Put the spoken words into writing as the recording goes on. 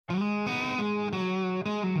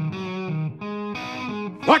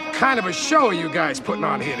What kind of a show are you guys putting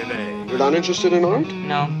on here today? You're not interested in art?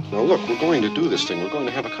 No. Now look, we're going to do this thing. We're going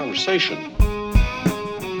to have a conversation.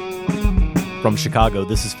 From Chicago,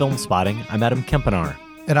 this is Film Spotting. I'm Adam Kempenaar.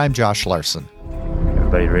 And I'm Josh Larson.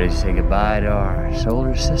 Everybody ready to say goodbye to our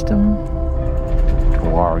solar system?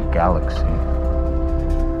 To our galaxy.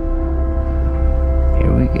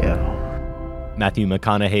 Here we go. Matthew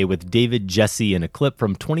McConaughey with David Jesse in a clip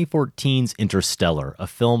from 2014's Interstellar, a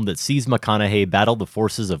film that sees McConaughey battle the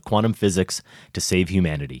forces of quantum physics to save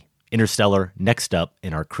humanity. Interstellar, next up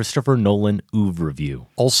in our Christopher Nolan oeuvre review.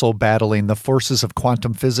 Also battling the forces of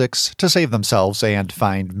quantum physics to save themselves and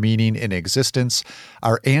find meaning in existence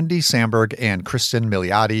are Andy Samberg and Kristen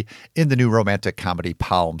Milioti in the new romantic comedy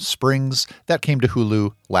Palm Springs that came to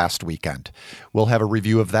Hulu last weekend. We'll have a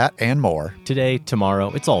review of that and more. Today, tomorrow,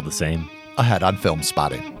 it's all the same. Ahead on Film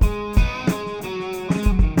Spotting.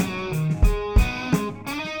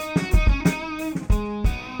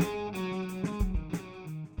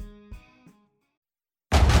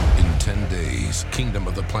 Kingdom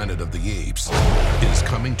of the Planet of the Apes is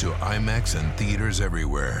coming to IMAX and theaters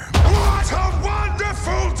everywhere. What a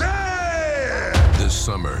wonderful day! This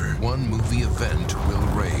summer, one movie event will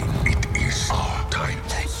reign. It is our time.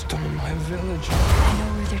 They stormed my village. I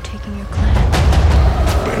know where they're taking your clan.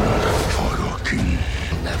 Bend for your king.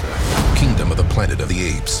 Never. Kingdom of the Planet of the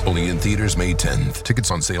Apes. Only in theaters May 10th.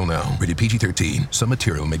 Tickets on sale now. Rated PG-13. Some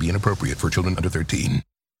material may be inappropriate for children under 13.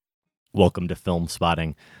 Welcome to Film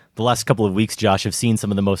Spotting. The last couple of weeks, Josh, have seen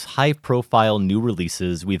some of the most high-profile new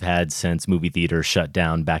releases we've had since movie theaters shut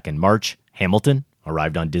down back in March. Hamilton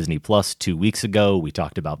arrived on Disney Plus 2 weeks ago. We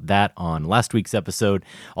talked about that on last week's episode.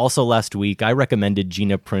 Also last week, I recommended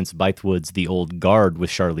Gina Prince Bythewood's The Old Guard with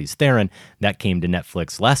Charlize Theron. That came to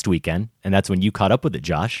Netflix last weekend, and that's when you caught up with it,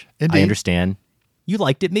 Josh. Indeed. I understand you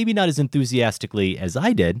liked it, maybe not as enthusiastically as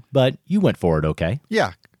I did, but you went for it okay.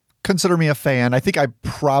 Yeah, consider me a fan. I think I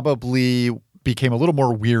probably became a little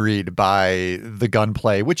more wearied by the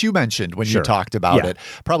gunplay, which you mentioned when you talked about it.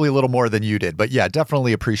 Probably a little more than you did. But yeah,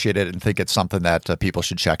 definitely appreciate it and think it's something that people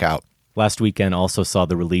should check out. Last weekend also saw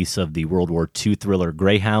the release of the World War II thriller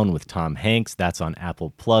Greyhound with Tom Hanks. That's on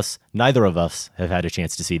Apple Plus. Neither of us have had a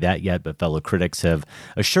chance to see that yet, but fellow critics have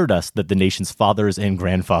assured us that the nation's fathers and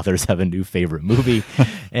grandfathers have a new favorite movie.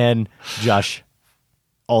 And Josh,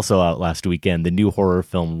 also out last weekend, the new horror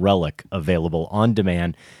film Relic, available on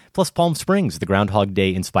demand. Plus Palm Springs, the Groundhog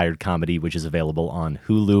Day-inspired comedy, which is available on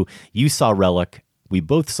Hulu. You saw Relic, we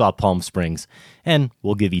both saw Palm Springs, and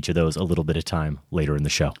we'll give each of those a little bit of time later in the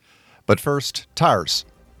show. But first, Tars,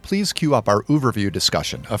 please cue up our overview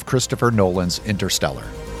discussion of Christopher Nolan's Interstellar.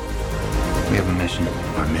 We have a mission.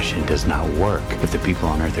 Our mission does not work if the people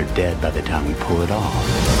on Earth are dead by the time we pull it off.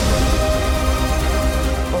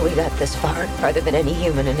 Well, we got this far, farther than any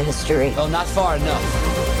human in history. Oh, not far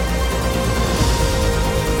enough.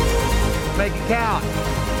 Make it count.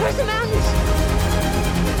 Where's the mountains?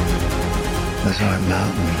 Those aren't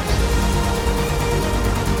mountains.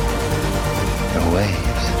 They're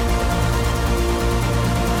waves.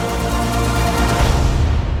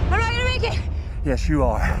 Am I gonna make it? Yes, you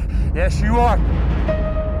are. Yes, you are.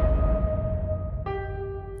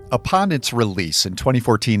 Upon its release in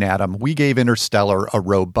 2014, Adam, we gave Interstellar a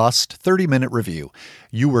robust 30-minute review.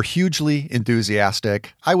 You were hugely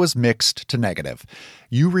enthusiastic. I was mixed to negative.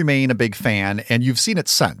 You remain a big fan, and you've seen it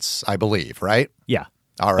since, I believe, right? Yeah.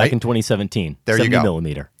 All right. Back in 2017. There you go. 70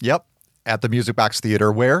 millimeter. Yep. At the Music Box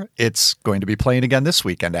Theater, where it's going to be playing again this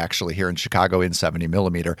weekend, actually, here in Chicago in 70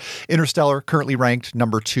 millimeter. Interstellar, currently ranked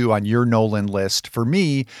number 2 on your Nolan list. For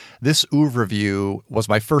me, this oeuvre review was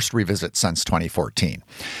my first revisit since 2014.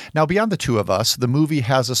 Now, beyond the two of us, the movie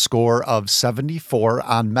has a score of 74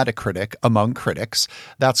 on Metacritic among critics.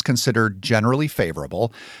 That's considered generally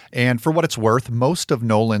favorable. And for what it's worth, most of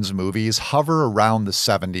Nolan's movies hover around the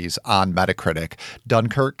 70s on Metacritic.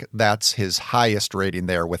 Dunkirk, that's his highest rating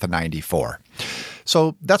there with a 94.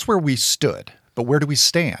 So that's where we stood. But where do we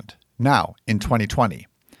stand now in 2020?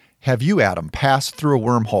 Have you, Adam, passed through a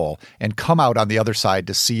wormhole and come out on the other side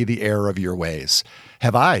to see the error of your ways?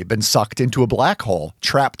 Have I been sucked into a black hole,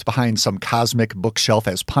 trapped behind some cosmic bookshelf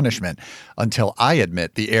as punishment until I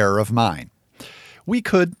admit the error of mine? We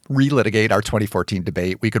could relitigate our 2014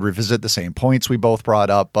 debate. We could revisit the same points we both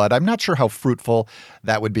brought up, but I'm not sure how fruitful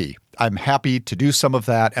that would be. I'm happy to do some of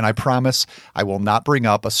that, and I promise I will not bring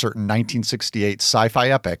up a certain 1968 sci-fi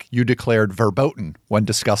epic you declared verboten when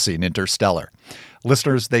discussing Interstellar.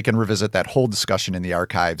 Listeners, they can revisit that whole discussion in the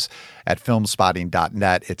archives at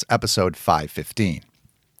filmspotting.net. It's episode 515.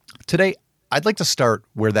 Today, I'd like to start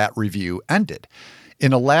where that review ended.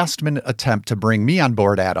 In a last-minute attempt to bring me on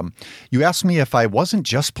board, Adam, you asked me if I wasn't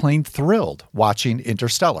just plain thrilled watching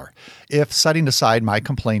Interstellar. If, setting aside my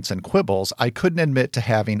complaints and quibbles, I couldn't admit to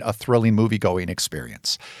having a thrilling movie-going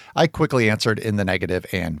experience. I quickly answered in the negative,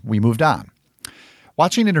 and we moved on.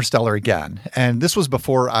 Watching Interstellar again, and this was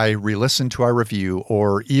before I re-listened to our review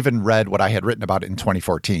or even read what I had written about it in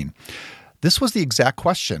 2014, this was the exact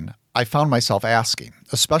question I found myself asking,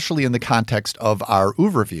 especially in the context of our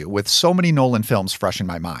overview with so many Nolan films fresh in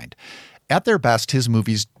my mind. At their best, his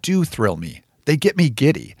movies do thrill me. They get me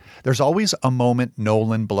giddy. There's always a moment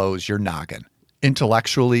Nolan blows your noggin.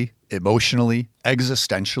 Intellectually, emotionally,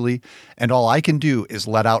 existentially, and all I can do is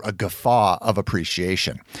let out a guffaw of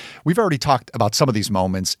appreciation. We've already talked about some of these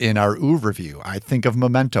moments in our overview. I think of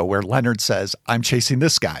Memento, where Leonard says, "I'm chasing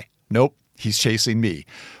this guy." Nope. He's chasing me.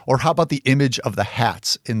 Or how about the image of the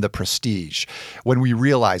hats in The Prestige when we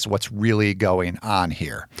realize what's really going on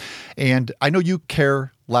here? And I know you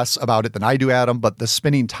care less about it than I do, Adam, but the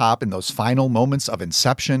spinning top in those final moments of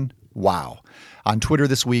Inception, wow. On Twitter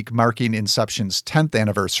this week, marking Inception's 10th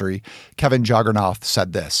anniversary, Kevin Jaggernoth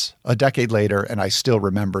said this: "A decade later, and I still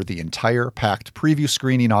remember the entire packed preview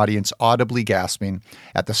screening audience audibly gasping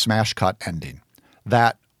at the smash cut ending.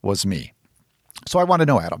 That was me." So I want to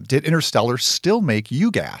know, Adam, did Interstellar still make you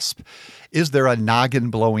gasp? Is there a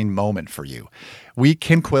noggin-blowing moment for you? We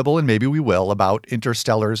can quibble, and maybe we will, about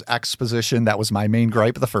Interstellar's exposition. That was my main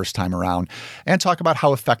gripe the first time around. And talk about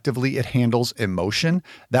how effectively it handles emotion.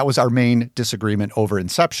 That was our main disagreement over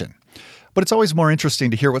Inception. But it's always more interesting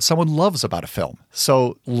to hear what someone loves about a film.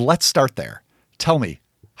 So let's start there. Tell me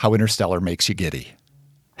how Interstellar makes you giddy.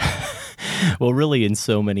 Well, really, in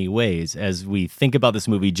so many ways, as we think about this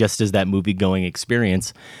movie just as that movie-going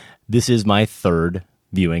experience, this is my third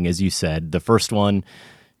viewing, as you said. The first one,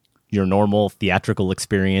 your normal theatrical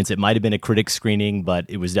experience. It might have been a critic screening, but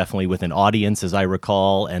it was definitely with an audience, as I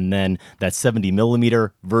recall. And then that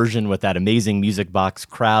 70mm version with that amazing music box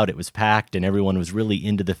crowd. It was packed and everyone was really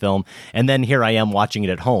into the film. And then here I am watching it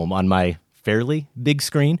at home on my fairly big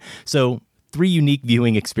screen. So 3 unique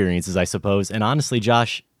viewing experiences, I suppose. And honestly,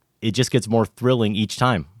 Josh, it just gets more thrilling each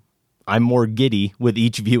time. I'm more giddy with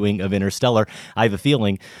each viewing of Interstellar. I have a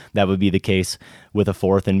feeling that would be the case with a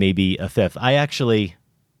fourth and maybe a fifth. I actually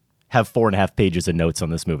have 4.5 pages of notes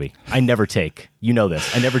on this movie. I never take, you know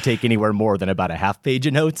this, I never take anywhere more than about a half page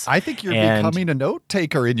of notes. I think you're becoming a note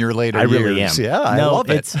taker in your later years. I really am. Yeah, I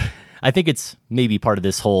love it. I think it's maybe part of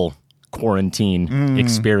this whole quarantine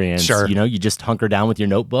experience. Sure. You know, you just hunker down with your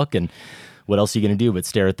notebook and what else are you going to do but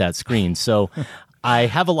stare at that screen? So I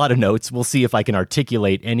have a lot of notes. We'll see if I can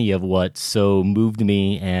articulate any of what so moved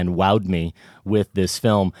me and wowed me with this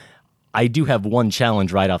film. I do have one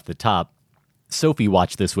challenge right off the top. Sophie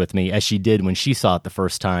watched this with me, as she did when she saw it the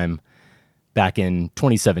first time back in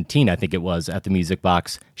 2017, I think it was, at the Music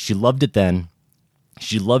Box. She loved it then.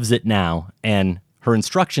 She loves it now. And her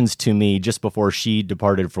instructions to me just before she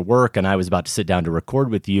departed for work and I was about to sit down to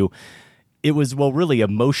record with you, it was, well, really a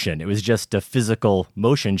motion. It was just a physical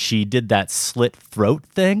motion. She did that slit throat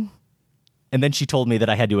thing, and then she told me that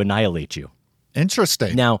I had to annihilate you.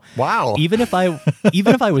 Interesting. Now, wow. Even if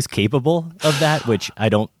I was capable of that, which I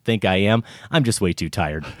don't think I am, I'm just way too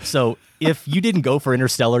tired. So if you didn't go for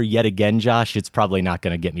Interstellar yet again, Josh, it's probably not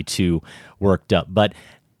going to get me too worked up. But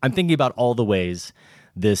I'm thinking about all the ways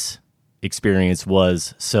this experience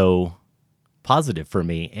was so positive for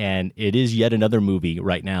me, and it is yet another movie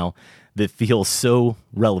right now that feels so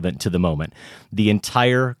relevant to the moment. The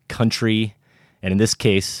entire country, and in this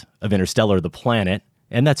case of Interstellar, the planet,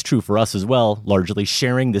 and that's true for us as well, largely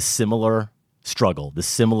sharing this similar struggle, the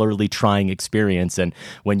similarly trying experience. And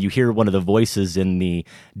when you hear one of the voices in the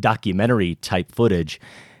documentary type footage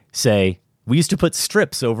say, "We used to put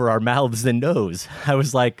strips over our mouths and nose," I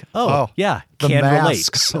was like, oh yeah, can relate.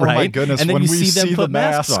 Right? Oh my goodness, and then when you we see them put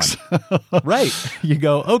masks on. Right. You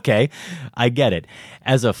go, okay, I get it.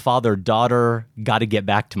 As a father-daughter, got to get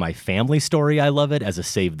back to my family story, I love it. As a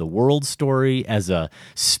save the world story, as a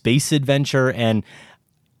space adventure. And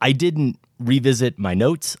I didn't revisit my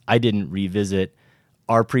notes. I didn't revisit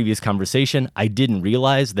our previous conversation. I didn't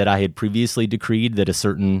realize that I had previously decreed that a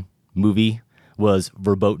certain movie was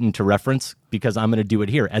verboten to reference, because I'm going to do it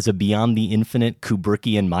here as a Beyond the Infinite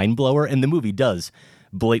Kubrickian mind blower. And the movie does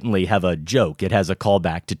blatantly have a joke. It has a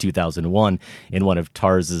callback to 2001 in one of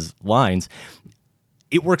Tarz's lines.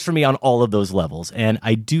 It works for me on all of those levels. And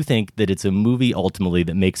I do think that it's a movie ultimately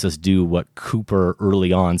that makes us do what Cooper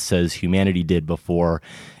early on says humanity did before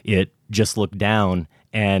it just looked down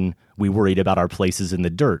and we worried about our places in the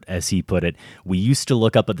dirt, as he put it. We used to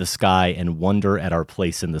look up at the sky and wonder at our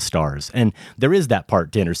place in the stars. And there is that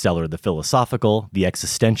part to Interstellar, the philosophical, the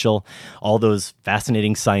existential, all those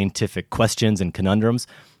fascinating scientific questions and conundrums.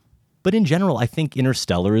 But in general, I think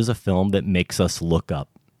Interstellar is a film that makes us look up.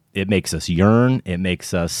 It makes us yearn. It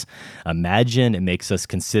makes us imagine. It makes us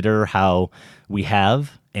consider how we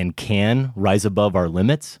have and can rise above our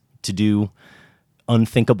limits to do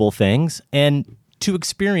unthinkable things and to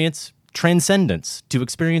experience transcendence, to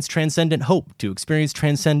experience transcendent hope, to experience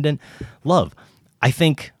transcendent love. I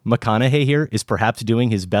think McConaughey here is perhaps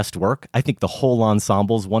doing his best work. I think the whole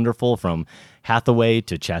ensemble is wonderful, from Hathaway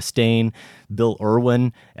to Chastain, Bill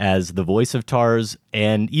Irwin as the voice of TARS,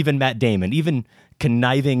 and even Matt Damon, even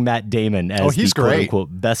conniving Matt Damon as he's the great.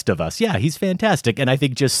 quote-unquote best of us. Yeah, he's fantastic, and I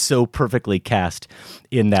think just so perfectly cast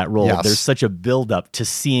in that role. Yes. There's such a build-up to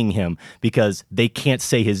seeing him because they can't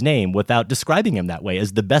say his name without describing him that way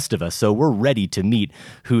as the best of us, so we're ready to meet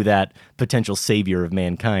who that potential savior of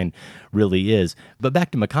mankind really is. But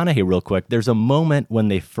back to McConaughey real quick, there's a moment when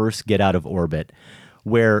they first get out of orbit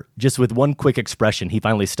where just with one quick expression, he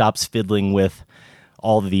finally stops fiddling with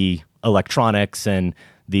all the electronics and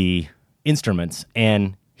the instruments,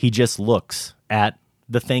 and he just looks at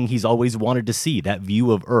the thing he's always wanted to see, that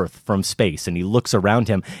view of Earth from space, and he looks around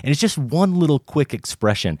him, and it's just one little quick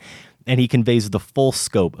expression, and he conveys the full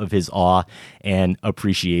scope of his awe and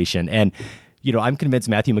appreciation. And you know, I'm convinced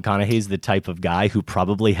Matthew McConaughey is the type of guy who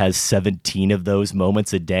probably has 17 of those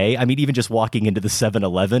moments a day. I mean, even just walking into the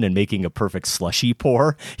 7-Eleven and making a perfect slushy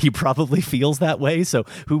pour, he probably feels that way. So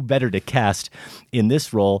who better to cast in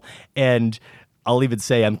this role? And I'll even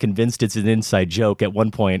say I'm convinced it's an inside joke. At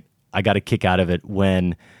one point, I got a kick out of it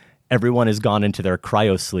when everyone has gone into their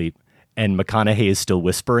cryo sleep and McConaughey is still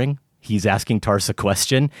whispering. He's asking TARS a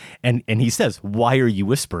question, and he says, "Why are you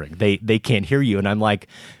whispering? They can't hear you." And I'm like,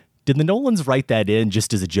 did the Nolans write that in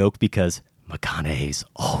just as a joke? Because McConaughey's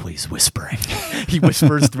always whispering. He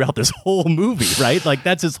whispers throughout this whole movie, right? Like,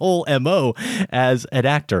 that's his whole MO as an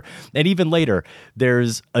actor. And even later,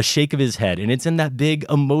 there's a shake of his head, and it's in that big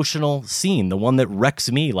emotional scene, the one that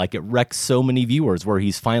wrecks me like it wrecks so many viewers, where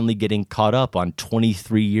he's finally getting caught up on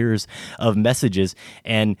 23 years of messages,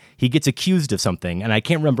 and he gets accused of something. And I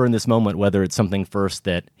can't remember in this moment whether it's something first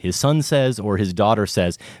that his son says or his daughter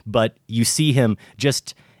says, but you see him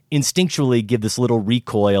just instinctually give this little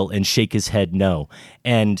recoil and shake his head no.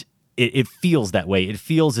 And it feels that way. It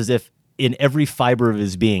feels as if in every fiber of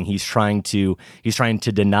his being, he's trying to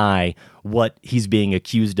deny what he's being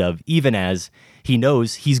accused of, even as he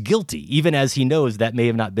knows he's guilty, even as he knows that may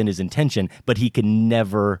have not been his intention, but he can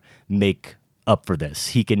never make up for this.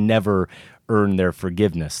 He can never earn their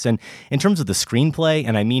forgiveness. And in terms of the screenplay,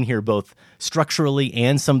 and I mean here both structurally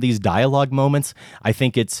and some of these dialogue moments, I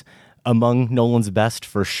think it's among Nolan's best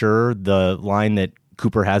for sure. The line that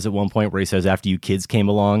Cooper has at one point where he says, "After you kids came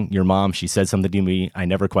along, your mom, she said something to me I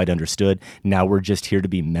never quite understood. Now we're just here to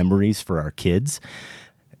be memories for our kids.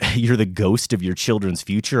 You're the ghost of your children's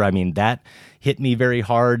future." I mean, that hit me very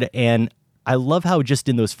hard. And I love how just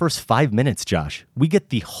in those first 5 minutes, Josh, we get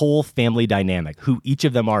the whole family dynamic, who each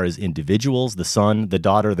of them are as individuals, the son, the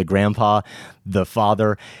daughter, the grandpa, the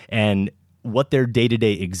father, and what their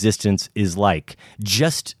day-to-day existence is like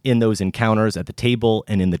just in those encounters at the table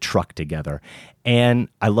and in the truck together. And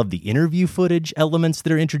I love the interview footage elements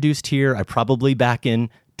that are introduced here. I probably back in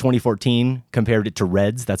 2014 compared it to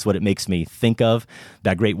Reds. That's what it makes me think of.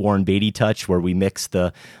 That great Warren Beatty touch where we mix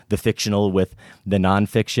the fictional with the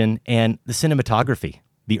nonfiction, and the cinematography.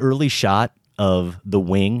 The early shot of the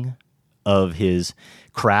wing of his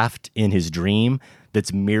craft in his dream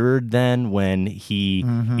that's mirrored then when he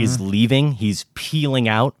is leaving. He's peeling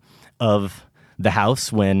out of the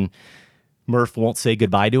house when Murph won't say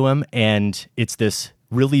goodbye to him. And it's this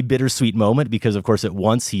really bittersweet moment because, of course, at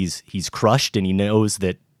once he's crushed and he knows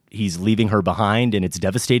that he's leaving her behind and it's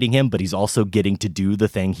devastating him, but he's also getting to do the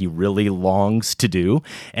thing he really longs to do.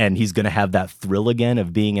 And he's going to have that thrill again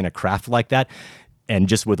of being in a craft like that. And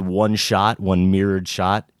just with one shot, one mirrored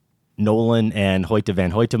shot, Nolan and Hoyte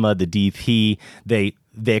van Hoytema, the DP, they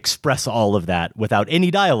express all of that without any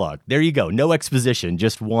dialogue. There you go. No exposition,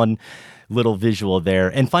 just one little visual there.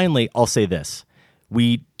 And finally, I'll say this.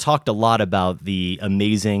 We talked a lot about the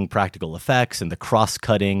amazing practical effects and the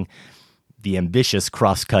cross-cutting, the ambitious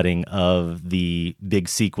cross-cutting of the big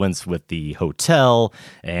sequence with the hotel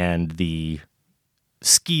and the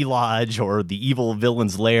ski lodge or the evil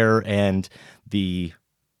villain's lair and the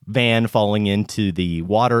van falling into the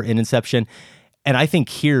water in Inception. And I think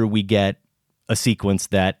here we get a sequence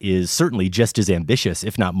that is certainly just as ambitious,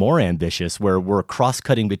 if not more ambitious, where we're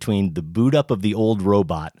cross-cutting between the boot up of the old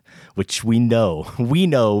robot, which we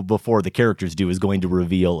know before the characters do is going to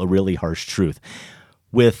reveal a really harsh truth,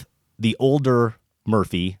 with the older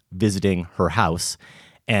Murphy visiting her house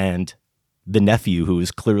and the nephew who is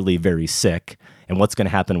clearly very sick and what's going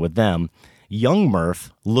to happen with them, young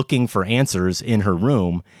Murph looking for answers in her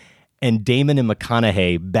room, and Damon and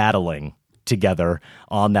McConaughey battling together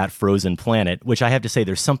on that frozen planet, which I have to say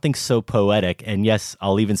there's something so poetic, and yes,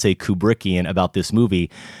 I'll even say Kubrickian about this movie,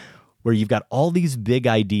 where you've got all these big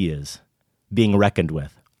ideas being reckoned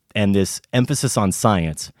with and this emphasis on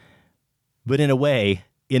science. But in a way,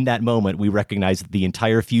 in that moment, we recognize that the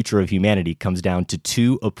entire future of humanity comes down to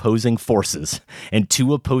two opposing forces and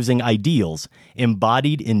two opposing ideals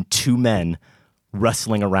embodied in two men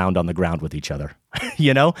wrestling around on the ground with each other.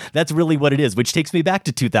 You know, that's really what it is, which takes me back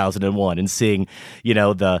to 2001 and seeing, you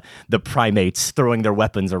know, the primates throwing their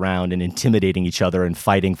weapons around and intimidating each other and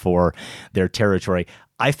fighting for their territory.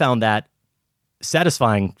 I found that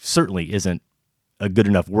satisfying certainly isn't a good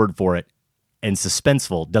enough word for it, and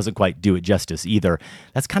suspenseful doesn't quite do it justice either.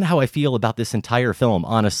 That's kind of how I feel about this entire film,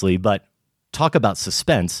 honestly, but talk about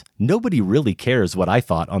suspense. Nobody really cares what I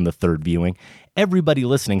thought on the third viewing. Everybody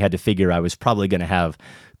listening had to figure I was probably going to have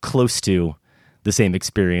close to the same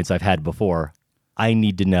experience I've had before. I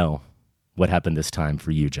need to know what happened this time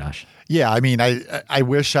for you, Josh. Yeah, I mean, I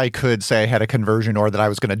wish I could say I had a conversion or that I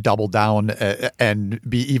was going to double down and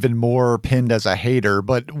be even more pinned as a hater.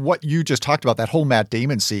 But what you just talked about, that whole Matt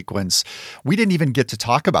Damon sequence, we didn't even get to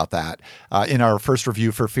talk about that in our first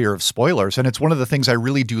review for fear of spoilers. And it's one of the things I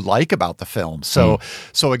really do like about the film. So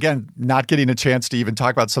again, not getting a chance to even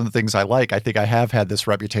talk about some of the things I like. I think I have had this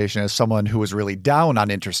reputation as someone who was really down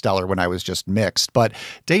on Interstellar when I was just mixed. But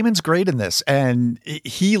Damon's great in this. And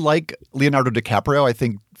he, like Leonardo DiCaprio, I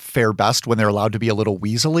think, fare best when they're allowed to be a little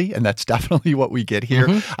weaselly, and that's definitely what we get here.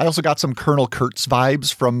 I also got some Colonel Kurtz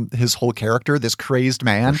vibes from his whole character, this crazed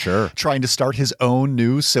man trying to start his own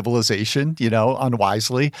new civilization, you know,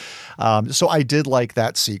 unwisely. So I did like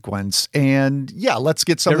that sequence. And yeah, let's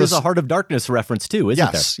get some there of this. There is a Heart of Darkness reference too, isn't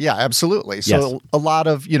there? Yes, yeah, absolutely. So a lot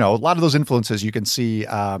of those influences you can see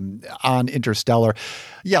on Interstellar.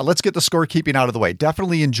 Yeah, let's get the scorekeeping out of the way.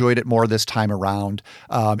 Definitely enjoyed it more this time around.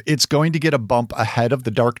 It's going to get a bump ahead of The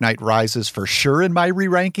Dark Knight Rises for sure in my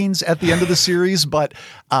re-rankings at the end of the series. But,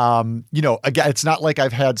 again, it's not like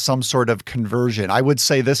I've had some sort of conversion. I would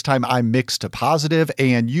say this time I'm mixed to positive,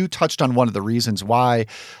 and you touched on one of the reasons why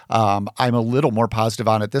I'm a little more positive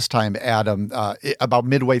on it this time, Adam. About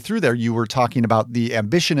midway through there, you were talking about the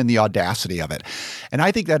ambition and the audacity of it. And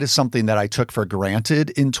I think that is something that I took for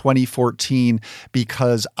granted in 2014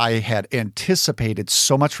 because I had anticipated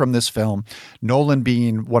so much from this film. Nolan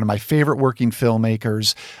being one of my favorite working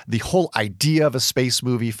filmmakers, the whole idea of a space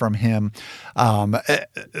movie from him,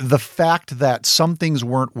 the fact that some things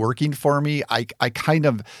weren't working for me, I kind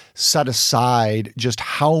of set aside just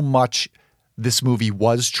how much this movie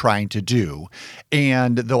was trying to do.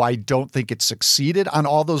 And though I don't think it succeeded on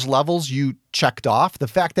all those levels you checked off, the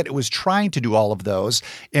fact that it was trying to do all of those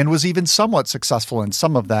and was even somewhat successful in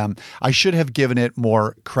some of them, I should have given it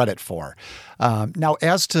more credit for. Now,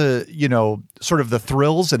 as to, sort of the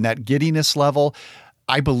thrills and that giddiness level,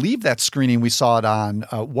 I believe that screening we saw it on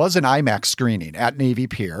was an IMAX screening at Navy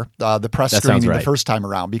Pier, the press screening the first time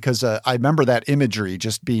around, because I remember that imagery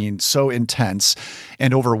just being so intense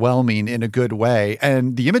and overwhelming in a good way.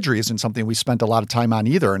 And the imagery isn't something we spent a lot of time on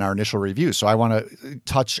either in our initial review. So I want to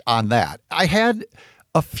touch on that. I had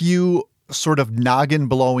a few sort of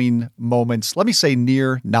noggin-blowing moments, let me say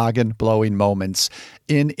near noggin-blowing moments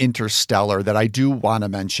in Interstellar that I do want to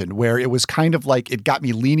mention, where it was kind of like it got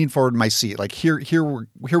me leaning forward in my seat. Like, here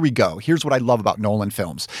we go. Here's what I love about Nolan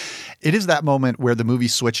films. It is that moment where the movie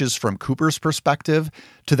switches from Cooper's perspective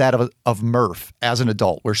to that of Murph as an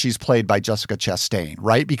adult, where she's played by Jessica Chastain,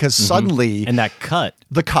 right? Because suddenly... And that cut.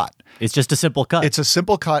 The cut. It's just a simple cut. It's a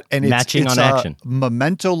simple cut, and matching it's on action.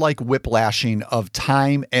 Memento-like whiplashing of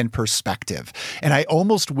time and perspective. And I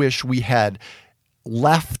almost wish we had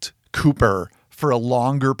left Cooper for a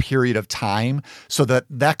longer period of time so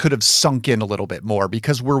that could have sunk in a little bit more,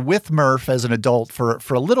 because we're with Murph as an adult for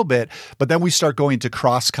a little bit, but then we start going to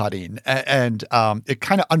cross-cutting, and it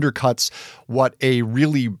kind of undercuts what a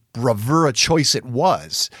really bravura choice it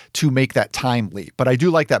was to make that time leap. But I do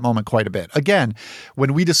like that moment quite a bit. Again,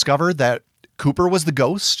 when we discover that Cooper was the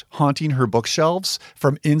ghost haunting her bookshelves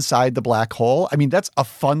from inside the black hole. I mean, that's a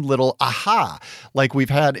fun little aha like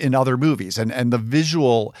we've had in other movies, and the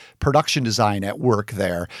visual production design at work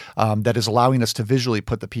there that is allowing us to visually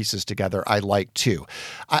put the pieces together, I like too.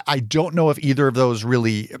 I don't know if either of those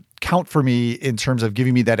really count for me in terms of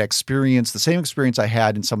giving me that experience, the same experience I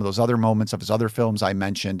had in some of those other moments of his other films I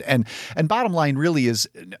mentioned. And bottom line really is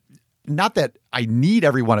not that I need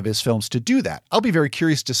every one of his films to do that. I'll be very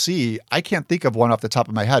curious to see. I can't think of one off the top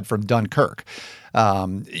of my head from Dunkirk,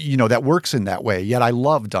 that works in that way. Yet I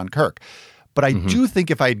love Dunkirk. But I do think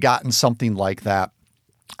if I had gotten something like that,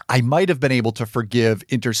 I might have been able to forgive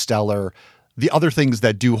Interstellar, the other things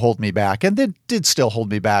that do hold me back, and that did still hold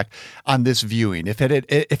me back on this viewing. If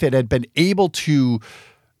it had been able to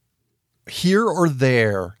here or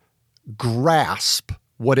there grasp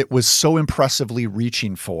what it was so impressively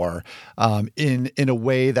reaching for in a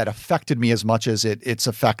way that affected me as much as it's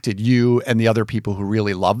affected you and the other people who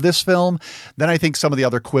really love this film, then I think some of the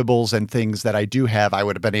other quibbles and things that I do have, I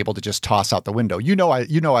would have been able to just toss out the window.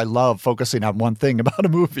 I love focusing on one thing about a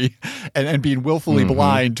movie and being willfully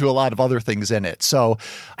blind to a lot of other things in it. So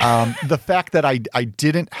the fact that I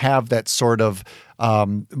didn't have that sort of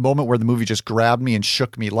moment where the movie just grabbed me and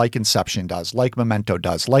shook me like Inception does, like Memento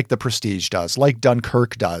does, like The Prestige does, like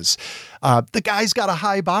Dunkirk does. The guy's got a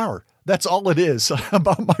high bar. That's all it is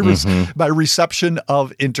about my reception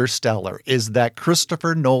of Interstellar, is that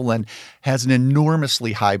Christopher Nolan has an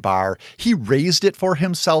enormously high bar. He raised it for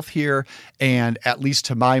himself here, and at least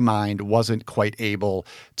to my mind, wasn't quite able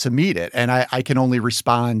to meet it. And I can only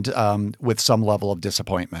respond with some level of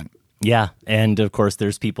disappointment. Yeah. And of course,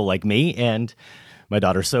 there's people like me and my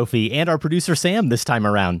daughter Sophie and our producer Sam this time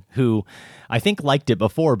around, who I think liked it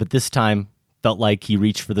before, but this time felt like he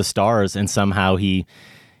reached for the stars and somehow he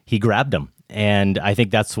grabbed them. And I think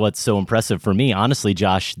that's what's so impressive for me. Honestly,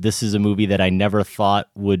 Josh, this is a movie that I never thought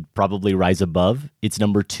would probably rise above its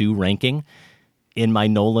number 2 ranking in my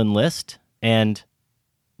Nolan list. And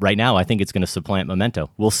right now, I think it's going to supplant Memento.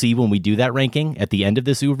 We'll see when we do that ranking at the end of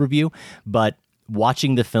this overview, but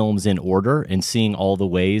watching the films in order and seeing all the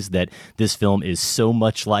ways that this film is so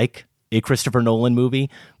much like a Christopher Nolan movie,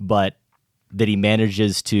 but that he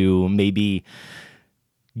manages to maybe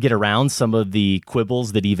get around some of the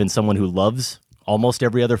quibbles that even someone who loves almost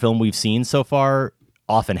every other film we've seen so far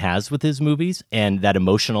often has with his movies. And that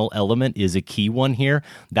emotional element is a key one here.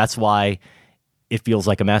 That's why it feels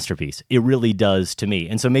like a masterpiece. It really does to me.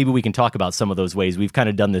 And so maybe we can talk about some of those ways. We've kind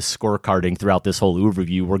of done this scorecarding throughout this whole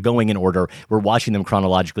overview. We're going in order. We're watching them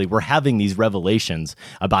chronologically. We're having these revelations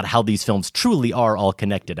about how these films truly are all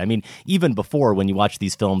connected. I mean, even before, when you watch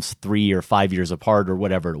these films 3 or 5 years apart or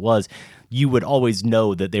whatever it was, you would always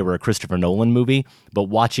know that they were a Christopher Nolan movie, but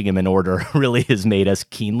watching them in order really has made us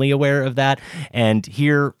keenly aware of that. And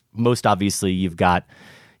here, most obviously, you've got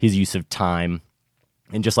his use of time.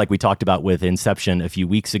 And just like we talked about with Inception a few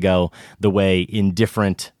weeks ago, the way in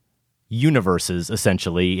different universes,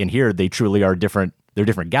 essentially, and here they truly are different. They're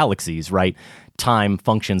different galaxies, right? Time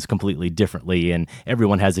functions completely differently, and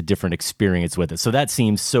everyone has a different experience with it. So that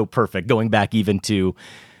seems so perfect. Going back even to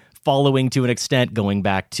Following to an extent, going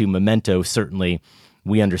back to Memento, certainly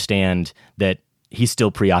we understand that he's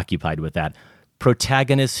still preoccupied with that.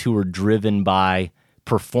 Protagonists who are driven by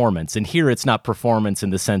performance. And here it's not performance in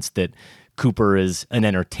the sense that Cooper is an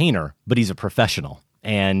entertainer, but he's a professional.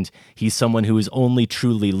 And he's someone who is only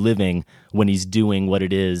truly living when he's doing what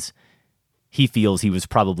it is he feels he was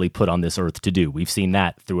probably put on this earth to do. We've seen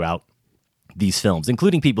that throughout these films,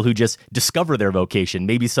 including people who just discover their vocation.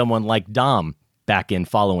 Maybe someone like Dom back in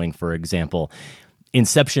Following, for example.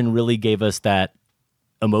 Inception really gave us that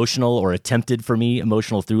emotional, or attempted for me,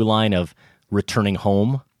 emotional through line of returning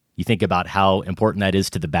home. You think about how important that is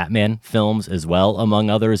to the Batman films as well, among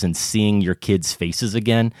others, and seeing your kids' faces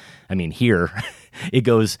again. I mean, here, it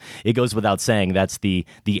goes without saying that's the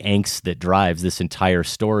angst that drives this entire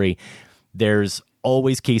story. There's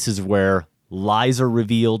always cases where lies are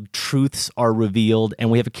revealed, truths are revealed,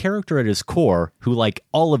 and we have a character at his core who, like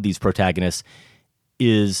all of these protagonists,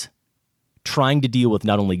 is trying to deal with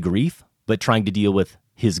not only grief, but trying to deal with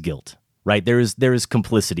his guilt. Right? There is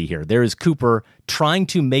complicity here. There is Cooper trying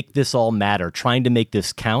to make this all matter, trying to make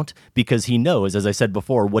this count, because he knows, as I said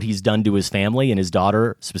before, what he's done to his family and his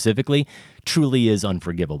daughter specifically truly is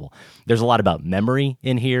unforgivable. There's a lot about memory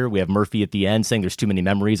in here. We have Murphy at the end saying there's too many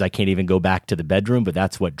memories. I can't even go back to the bedroom, but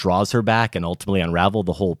that's what draws her back and ultimately unravel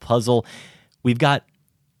the whole puzzle. We've got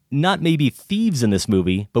not maybe thieves in this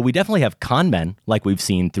movie, but we definitely have con men like we've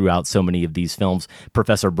seen throughout so many of these films.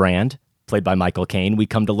 Professor Brand, played by Michael Caine, we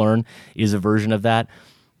come to learn, is a version of that.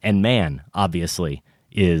 And Man, obviously,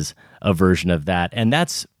 is a version of that. And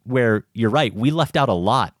that's where you're right, we left out a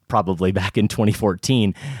lot probably back in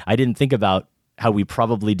 2014. I didn't think about how we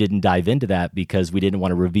probably didn't dive into that because we didn't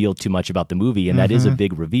want to reveal too much about the movie, and that is a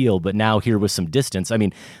big reveal. But now here with some distance, I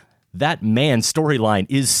mean, that man storyline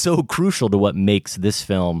is so crucial to what makes this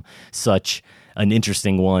film such an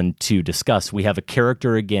interesting one to discuss. We have a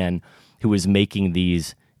character again who is making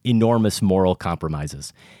these enormous moral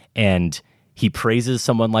compromises, and he praises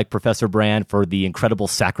someone like Professor Brand for the incredible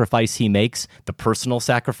sacrifice he makes, the personal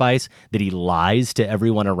sacrifice that he lies to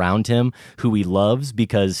everyone around him who he loves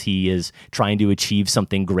because he is trying to achieve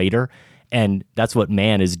something greater. And that's what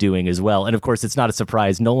Mann is doing as well. And of course, it's not a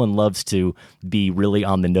surprise. Nolan loves to be really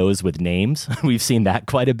on the nose with names. We've seen that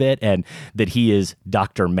quite a bit. And that he is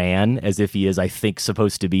Dr. Mann, as if he is, I think,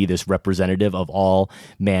 supposed to be this representative of all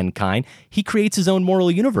mankind. He creates his own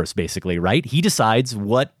moral universe, basically, right? He decides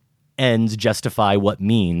what ends justify what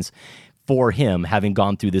means. For him, having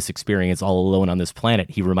gone through this experience all alone on this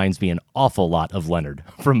planet, he reminds me an awful lot of Leonard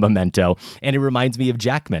from Memento, and it reminds me of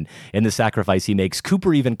Jackman in the sacrifice he makes.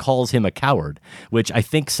 Cooper even calls him a coward, which I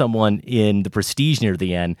think someone in The Prestige near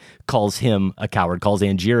the end calls him a coward, calls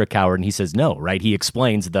Angier a coward, and he says no, right? He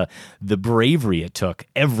explains the bravery it took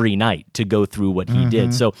every night to go through what he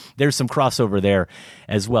did. So there's some crossover there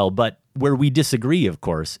as well. But where we disagree, of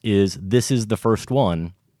course, is this is the first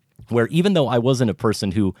one where even though I wasn't a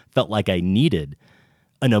person who felt like I needed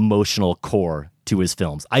an emotional core to his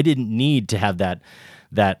films, I didn't need to have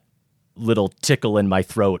that little tickle in my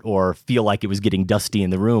throat or feel like it was getting dusty in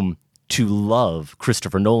the room to love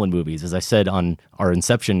Christopher Nolan movies. As I said on our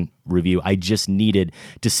Inception review, I just needed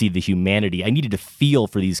to see the humanity. I needed to feel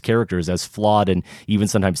for these characters, as flawed and even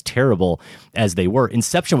sometimes terrible as they were.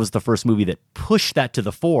 Inception was the first movie that pushed that to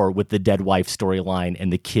the fore with the dead wife storyline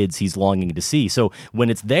and the kids he's longing to see. So when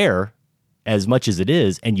it's there, as much as it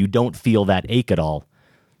is, and you don't feel that ache at all,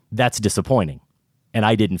 that's disappointing. And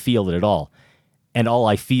I didn't feel it at all. And all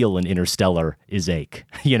I feel in Interstellar is ache.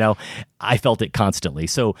 You know, I felt it constantly.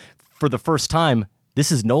 So for the first time,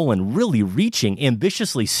 this is Nolan really reaching,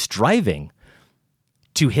 ambitiously striving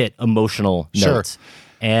to hit emotional notes. Sure.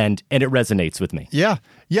 And it resonates with me. Yeah.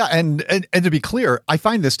 Yeah. And to be clear, I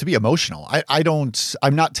find this to be emotional.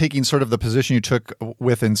 I'm not taking sort of the position you took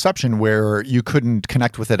with Inception where you couldn't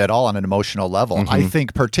connect with it at all on an emotional level. I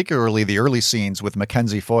think particularly the early scenes with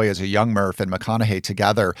Mackenzie Foy as a young Murph and McConaughey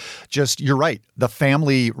together, you're right. The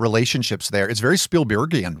family relationships there, it's very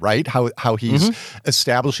Spielbergian, right? How he's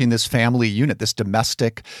establishing this family unit, this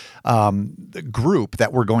domestic group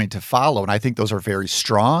that we're going to follow. And I think those are very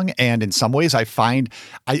strong. And in some ways I find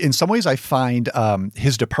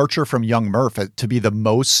his departure from young Murph to be the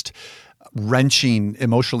most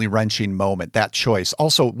emotionally wrenching moment, that choice.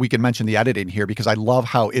 Also, we can mention the editing here because I love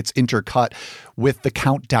how it's intercut with the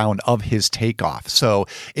countdown of his takeoff. So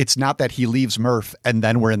it's not that he leaves Murph and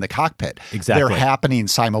then we're in the cockpit. Exactly. They're happening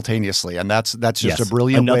simultaneously. And that's just a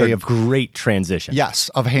brilliant way of great transition. Yes,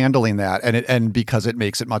 of handling that. And because it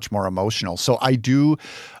makes it much more emotional. So I do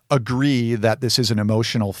agree that this is an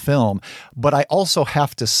emotional film, but I also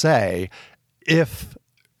have to say, if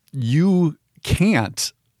you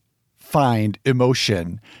can't find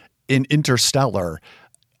emotion in Interstellar,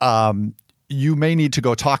 you may need to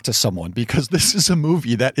go talk to someone, because this is a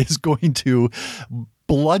movie that is going to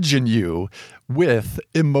bludgeon you with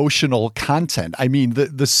emotional content. I mean,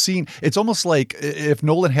 the scene, it's almost like if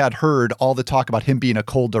Nolan had heard all the talk about him being a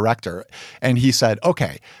cold director and he said,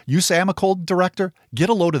 okay, you say I'm a cold director, get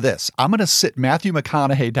a load of this. I'm going to sit Matthew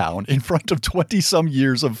McConaughey down in front of 20 some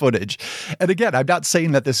years of footage. And again, I'm not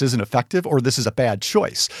saying that this isn't effective or this is a bad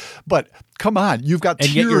choice, but come on, you've got and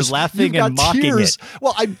tears. Yet you're laughing and mocking it.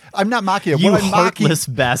 Well, I'm not mocking it. You heartless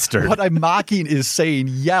bastard. What I'm mocking is saying,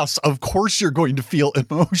 yes, of course you're going to feel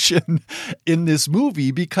emotion in this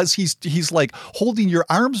movie, because he's like holding your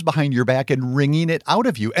arms behind your back and wringing it out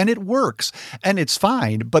of you. And it works and it's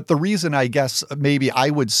fine. But the reason I guess maybe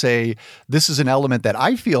I would say this is an element that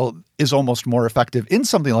I feel is almost more effective in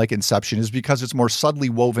something like Inception is because it's more subtly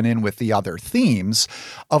woven in with the other themes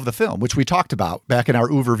of the film, which we talked about back in our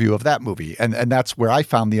overview of that movie. And that's where I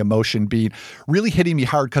found the emotion being really hitting me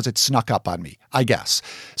hard because it snuck up on me, I guess.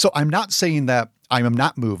 So I'm not saying that I am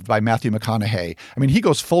not moved by Matthew McConaughey. I mean, he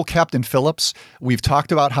goes full Captain Phillips. We've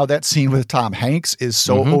talked about how that scene with Tom Hanks is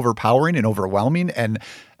so overpowering and overwhelming and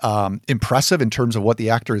impressive in terms of what the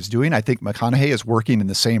actor is doing. I think McConaughey is working in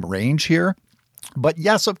the same range here. But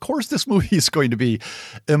yes, of course, this movie is going to be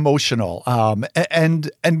emotional,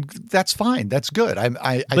 and that's fine. That's good.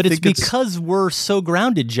 But it's because we're so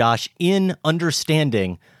grounded, Josh, in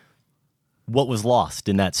understanding what was lost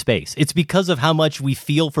in that space. It's because of how much we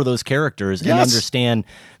feel for those characters and understand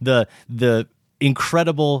the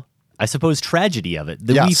incredible, I suppose, tragedy of it.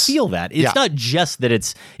 That we feel that. It's not just that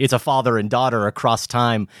it's a father and daughter across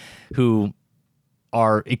time who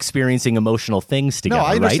are experiencing emotional things together, no,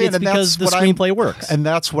 I understand, right? It's and because the screenplay works. And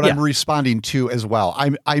that's what I'm responding to as well.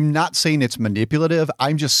 I'm not saying it's manipulative.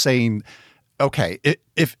 I'm just saying, okay,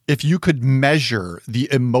 if you could measure the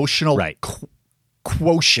emotional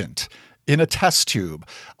quotient in a test tube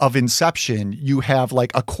of Inception, you have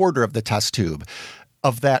like a quarter of the test tube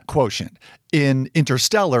of that quotient. In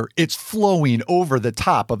Interstellar, it's flowing over the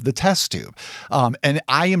top of the test tube. And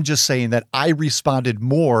I am just saying that I responded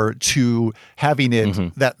more to having it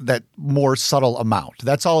that more subtle amount.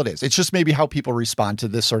 That's all it is. It's just maybe how people respond to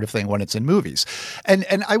this sort of thing when it's in movies. And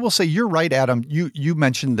I will say, you're right, Adam. You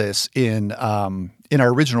mentioned this in our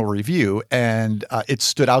original review, and it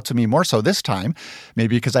stood out to me more so this time,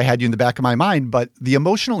 maybe because I had you in the back of my mind, but the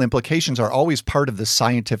emotional implications are always part of the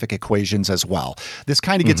scientific equations as well. This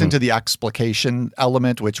kind of gets into the explication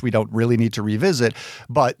element, which we don't really need to revisit,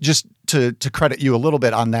 but just to credit you a little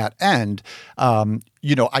bit on that end,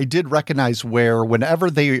 I did recognize where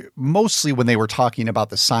mostly when they were talking about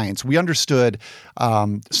the science, we understood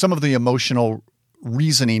some of the emotional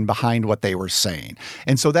reasoning behind what they were saying.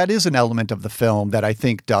 And so that is an element of the film that I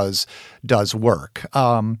think does work.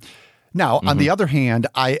 Now, on the other hand,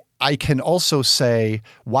 I can also say,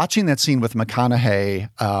 watching that scene with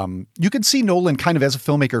McConaughey, you can see Nolan kind of as a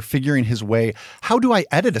filmmaker figuring his way. How do I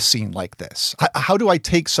edit a scene like this? How do I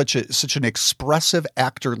take such an expressive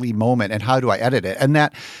actorly moment, and how do I edit it? And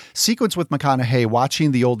that sequence with McConaughey,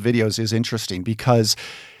 watching the old videos, is interesting because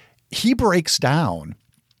he breaks down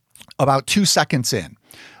about 2 seconds in,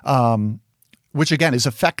 which again is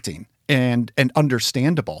affecting and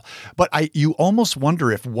understandable. But you almost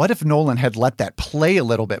wonder what if Nolan had let that play a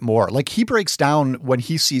little bit more? Like, he breaks down when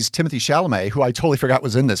he sees Timothée Chalamet, who I totally forgot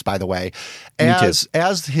was in this, by the way, as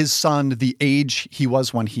his son, the age he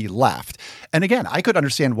was when he left. And again, I could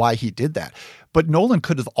understand why he did that. But Nolan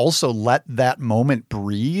could have also let that moment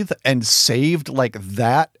breathe and saved like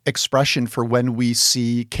that expression for when we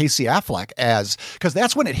see Casey Affleck because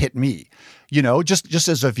that's when it hit me. Just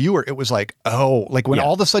as a viewer, it was like, oh, like when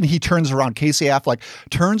all of a sudden he turns around, Casey Affleck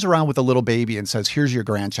turns around with a little baby and says, "Here's your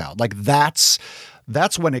grandchild." Like that's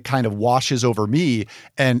when it kind of washes over me.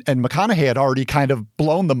 And McConaughey had already kind of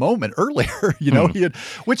blown the moment earlier, he had,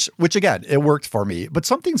 which again, it worked for me. But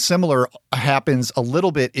something similar happens a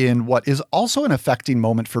little bit in what is also an affecting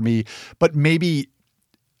moment for me, but maybe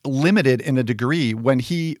limited in a degree when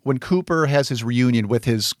Cooper has his reunion with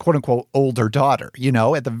his quote unquote older daughter,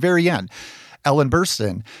 at the very end. Ellen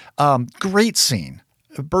Burstyn, great scene.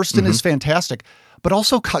 Burstyn is fantastic, but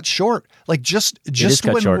also cut short. Like just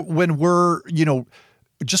when we're,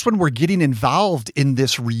 just when we're getting involved in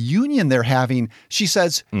this reunion they're having, she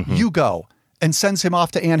says, "You go," and sends him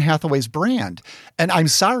off to Anne Hathaway's brand. And I'm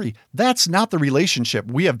sorry, that's not the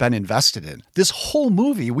relationship we have been invested in. This whole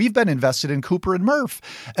movie, we've been invested in Cooper and Murph,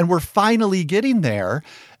 and we're finally getting there.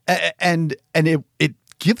 And it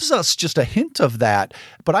gives us just a hint of that,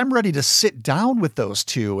 but I'm ready to sit down with those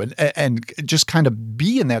two and just kind of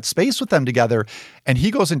be in that space with them together. And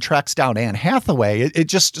he goes and tracks down Anne Hathaway. It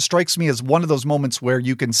just strikes me as one of those moments where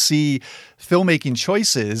you can see filmmaking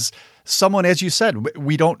choices. Someone, as you said,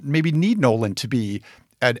 we don't maybe need Nolan to be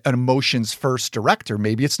an emotions first director.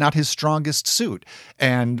 Maybe it's not his strongest suit.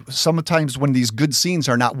 And sometimes when these good scenes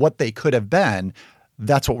are not what they could have been,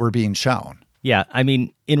 that's what we're being shown. Yeah. I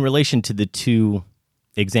mean, in relation to the two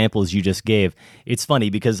examples you just gave, it's funny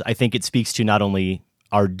because I think it speaks to not only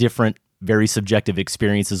our different, very subjective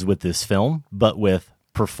experiences with this film, but with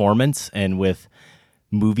performance and with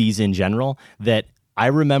movies in general, that I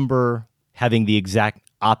remember having the exact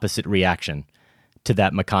opposite reaction to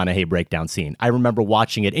that McConaughey breakdown scene. I remember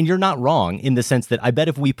watching it, and you're not wrong in the sense that I bet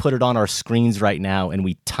if we put it on our screens right now and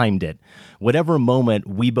we timed it, whatever moment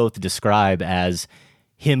we both describe as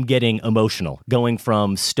him getting emotional, going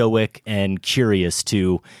from stoic and curious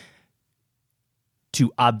to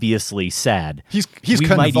obviously sad. He's we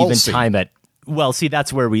convulsing. Might even time it. Well, see,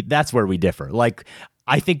 that's where we differ. Like,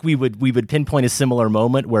 I think we would pinpoint a similar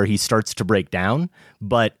moment where he starts to break down,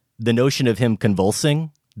 but the notion of him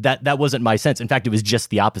convulsing, that wasn't my sense. In fact, it was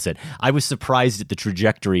just the opposite. I was surprised at the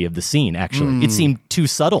trajectory of the scene, actually. It seemed too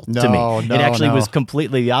subtle to me. It actually was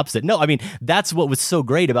completely the opposite. No, I mean, that's what was so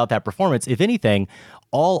great about that performance. If anything,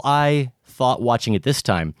 all I thought watching it this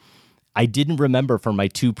time, I didn't remember from my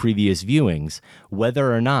two previous viewings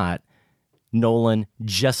whether or not Nolan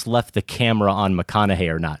just left the camera on McConaughey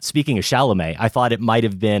or not. Speaking of Chalamet, I thought it might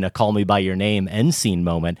have been a Call Me By Your Name end scene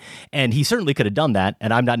moment, and he certainly could have done that,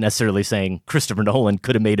 and I'm not necessarily saying Christopher Nolan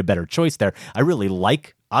could have made a better choice there. I really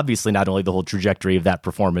like, obviously, not only the whole trajectory of that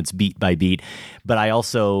performance beat by beat, but I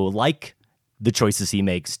also like the choices he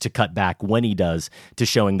makes to cut back when he does to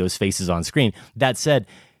showing those faces on screen. That said,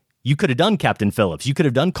 you could have done Captain Phillips. You could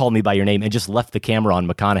have done Call Me By Your Name and just left the camera on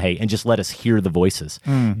McConaughey and just let us hear the voices.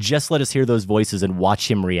 Just let us hear those voices and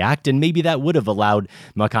watch him react. And maybe that would have allowed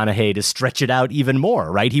McConaughey to stretch it out even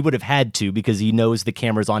more, right? He would have had to because he knows the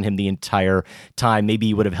camera's on him the entire time. Maybe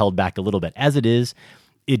he would have held back a little bit. As it is,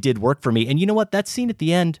 it did work for me. And you know what? That scene at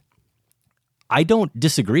the end, I don't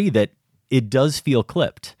disagree that it does feel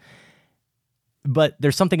clipped. But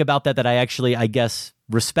there's something about that I actually, I guess,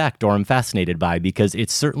 respect or am fascinated by, because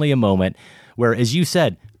it's certainly a moment where, as you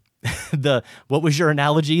said, what was your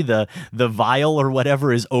analogy? The vial or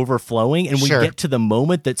whatever is overflowing, and we get to the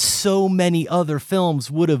moment that so many other films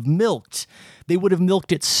would have milked. They would have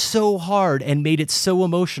milked it so hard and made it so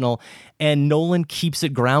emotional, and Nolan keeps it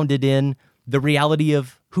grounded in the reality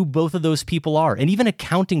of who both of those people are, and even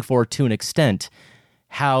accounting for, to an extent,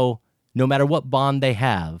 how no matter what bond they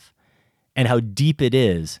have and how deep it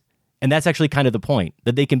is. And that's actually kind of the point,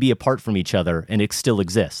 that they can be apart from each other and it still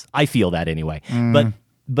exists. I feel that anyway.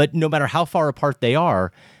 But no matter how far apart they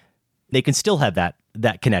are, they can still have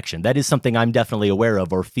that connection. That is something I'm definitely aware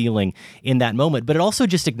of or feeling in that moment. But it also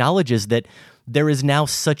just acknowledges that there is now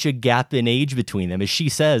such a gap in age between them. As she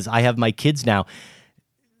says, I have my kids now.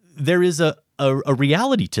 There is a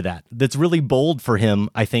reality to that that's really bold for him,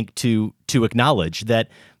 I think, to acknowledge that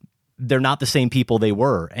they're not the same people they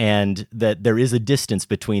were, and that there is a distance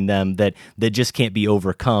between them that just can't be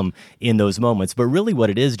overcome in those moments. But really what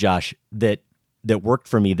it is, Josh, that worked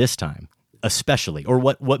for me this time, especially, or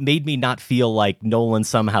what made me not feel like Nolan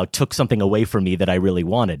somehow took something away from me that I really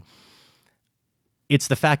wanted. It's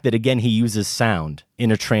the fact that, again, he uses sound in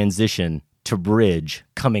a transition to bridge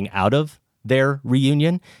coming out of their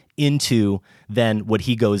reunion into then what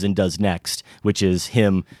he goes and does next, which is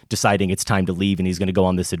him deciding it's time to leave and he's going to go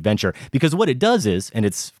on this adventure. Because what it does is, and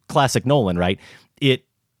it's classic Nolan, right? It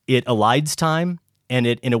elides time and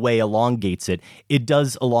it, in a way, elongates it. It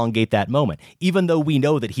does elongate that moment. Even though we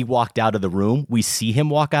know that he walked out of the room, we see him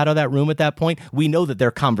walk out of that room at that point, we know that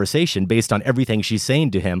their conversation, based on everything she's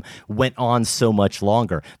saying to him, went on so much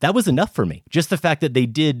longer. That was enough for me. Just the fact that they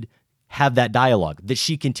did have that dialogue, that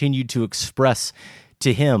she continued to express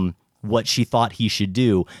to him what she thought he should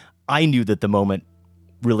do. I knew that the moment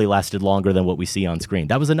really lasted longer than what we see on screen.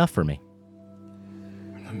 That was enough for me.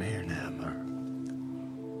 I'm here now, Mark.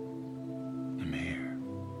 I'm here.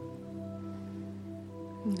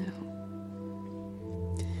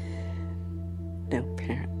 No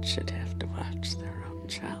parent should have to watch their own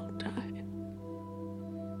child die.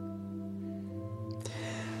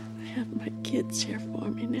 I have my kids here for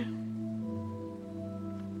me now.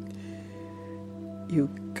 You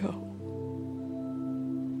go.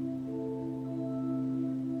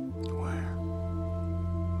 Where?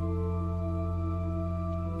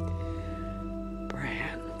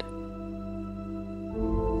 Brand.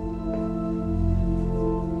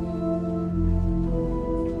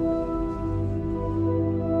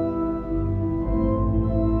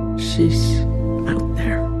 She's out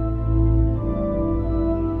there.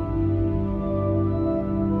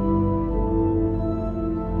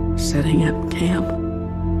 Setting up camp.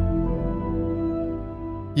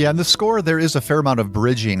 Yeah, and the score, there is a fair amount of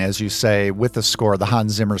bridging, as you say, with the score, the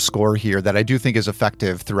Hans Zimmer score here, that I do think is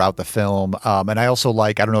effective throughout the film. And I also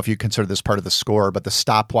like, I don't know if you consider this part of the score, but the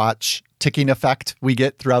stopwatch ticking effect we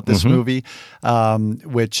get throughout this movie,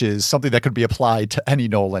 which is something that could be applied to any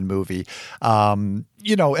Nolan movie.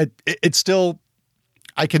 It's still,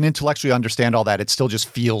 I can intellectually understand all that. It still just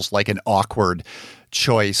feels like an awkward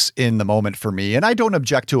choice in the moment for me. And I don't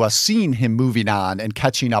object to us seeing him moving on and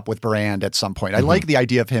catching up with Brand at some point. I like the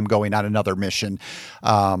idea of him going on another mission.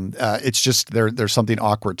 It's just there's something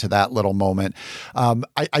awkward to that little moment.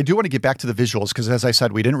 I do want to get back to the visuals because, as I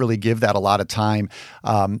said, we didn't really give that a lot of time.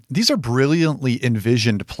 These are brilliantly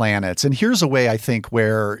envisioned planets. And here's a way I think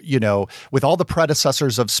where, with all the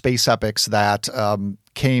predecessors of space epics that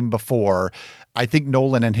came before, I think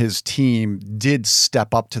Nolan and his team did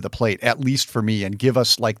step up to the plate, at least for me, and give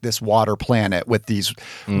us like this water planet with these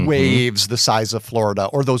waves the size of Florida,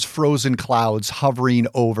 or those frozen clouds hovering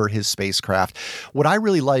over his spacecraft. What I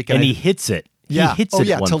really like, and he hits it. Yeah. He hits it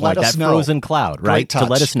at one point, that frozen cloud, right? To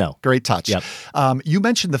let us know. Great touch. Yep. You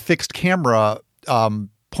mentioned the fixed camera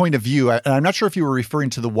point of view, and I'm not sure if you were referring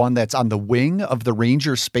to the one that's on the wing of the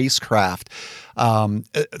Ranger spacecraft.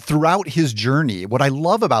 throughout his journey. What I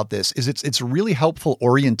love about this is it's really helpful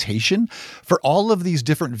orientation for all of these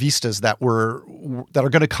different vistas that are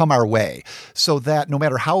going to come our way, so that no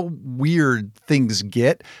matter how weird things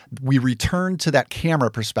get, we return to that camera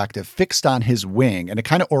perspective fixed on his wing, and it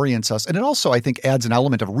kind of orients us. And it also, I think, adds an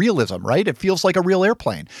element of realism, right? It feels like a real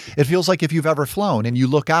airplane. It feels like if you've ever flown and you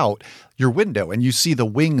look out your window and you see the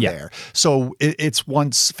wing there. So it's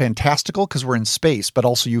once fantastical because we're in space, but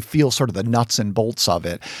also you feel sort of the nuts and bolts of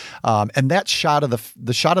it. And that shot of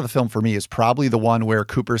the shot of the film for me is probably the one where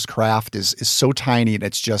Cooper's craft is so tiny, and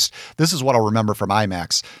it's just, this is what I'll remember from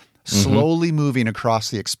IMAX. Slowly moving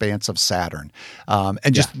across the expanse of Saturn,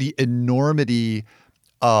 and just the enormity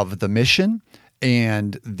of the mission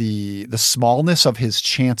and the smallness of his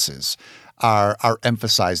chances are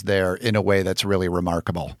emphasized there in a way that's really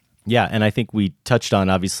remarkable. Yeah, and I think we touched on,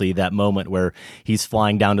 obviously, that moment where he's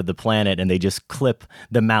flying down to the planet and they just clip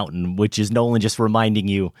the mountain, which is Nolan just reminding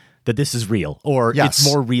you that this is real, or it's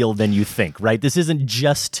more real than you think, right? This isn't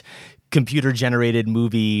just computer-generated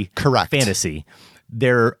movie fantasy.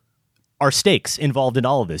 There are stakes involved in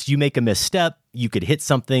all of this. You make a misstep, you could hit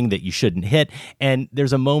something that you shouldn't hit, and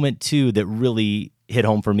there's a moment, too, that really hit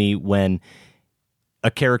home for me when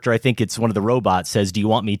a character, I think it's one of the robots, says, "Do you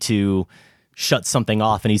want me to shut something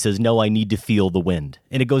off?" And he says, "No, I need to feel the wind."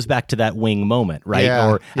 And it goes back to that wing moment,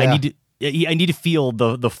 right? I need to feel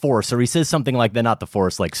the force, or he says something like that, not the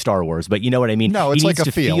force like Star Wars, but you know what I mean? No, it's he needs like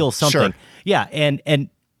a to feel something. Sure. Yeah, and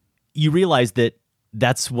you realize that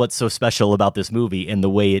that's what's so special about this movie and the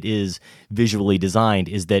way it is visually designed,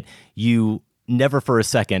 is that you never for a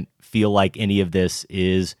second feel like any of this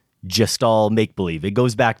is just all make-believe. It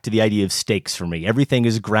goes back to the idea of stakes for me. Everything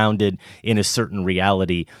is grounded in a certain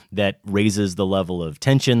reality that raises the level of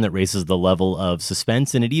tension, that raises the level of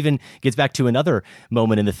suspense. And it even gets back to another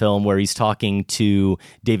moment in the film where he's talking to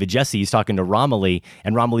David Jesse, he's talking to Romilly,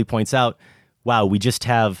 and Romilly points out, wow, we just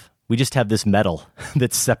have this metal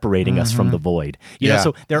that's separating us from the void. You know,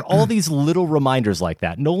 so there are all these little reminders like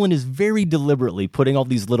that. Nolan is very deliberately putting all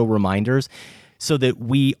these little reminders so that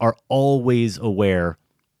we are always aware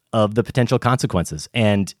of the potential consequences.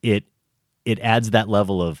 And it adds that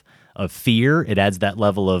level of fear. It adds that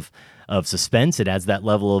level of suspense. It adds that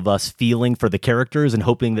level of us feeling for the characters and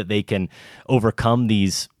hoping that they can overcome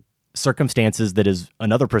these circumstances that, as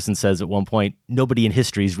another person says at one point, nobody in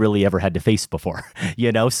history has really ever had to face before.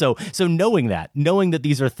 You know, so knowing that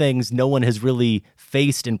these are things no one has really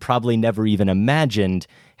faced and probably never even imagined,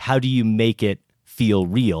 how do you make it feel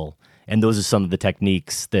real? And those are some of the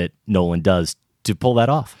techniques that Nolan does to pull that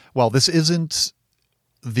off. Well, this isn't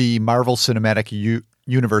the Marvel Cinematic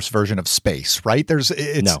Universe version of space, right?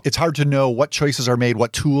 It's hard to know what choices are made,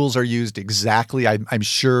 what tools are used exactly. I'm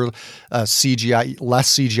sure less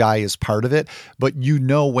CGI is part of it, but you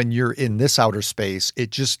know when you're in this outer space,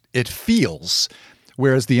 it feels.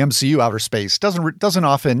 Whereas the MCU outer space doesn't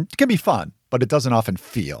often, it can be fun, but it doesn't often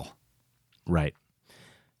feel. Right.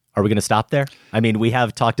 Are we going to stop there? I mean, we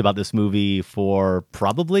have talked about this movie for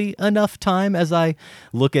probably enough time as I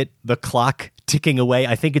look at the clock ticking away.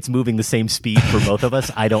 I think it's moving the same speed for both of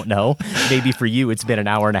us. I don't know. Maybe for you, it's been an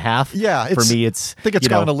hour and a half. Yeah. For me, I think it's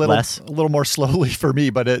gone a little more slowly for me,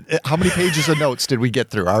 but how many pages of notes did we get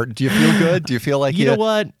through? Do you feel good? Do you feel like you know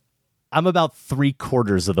what? I'm about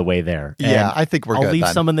 3/4 of the way there. Yeah, I think we're good. I'll leave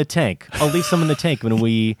some in the tank. When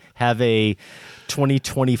we have a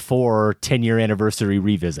 2024 10-year anniversary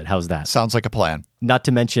revisit. How's that? Sounds like a plan. Not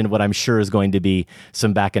to mention what I'm sure is going to be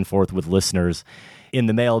some back and forth with listeners in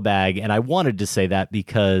the mailbag. And I wanted to say that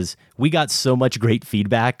because we got so much great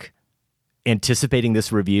feedback anticipating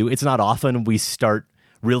this review. It's not often we start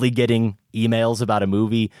really getting emails about a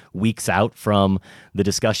movie weeks out from the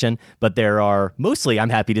discussion, but there are mostly,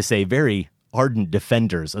 I'm happy to say, very ardent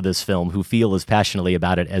defenders of this film who feel as passionately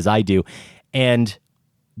about it as I do. And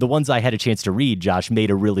the ones I had a chance to read, Josh,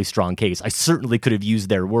 made a really strong case. I certainly could have used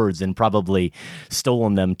their words and probably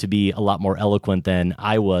stolen them to be a lot more eloquent than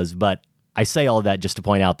I was, but I say all of that just to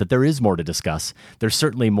point out that there is more to discuss. There's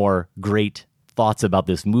certainly more great thoughts about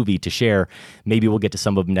this movie to share. Maybe we'll get to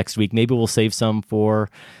some of them next week. Maybe we'll save some for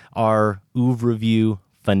our Oeuvre Review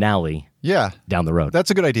finale. Yeah. Down the road.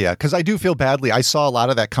 That's a good idea, because I do feel badly. I saw a lot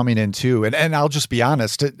of that coming in too. And I'll just be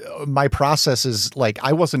honest, my process is like,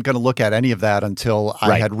 I wasn't going to look at any of that until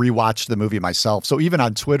I had rewatched the movie myself. So even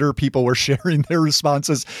on Twitter, people were sharing their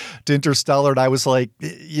responses to Interstellar. And I was like,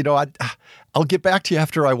 you know, I'll get back to you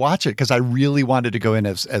after I watch it, because I really wanted to go in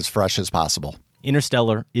as fresh as possible.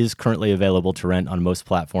 Interstellar is currently available to rent on most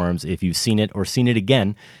platforms. If you've seen it or seen it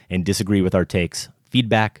again and disagree with our takes,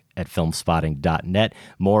 feedback@filmspotting.net.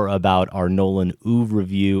 More about our Nolan Oeuvre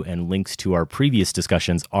review and links to our previous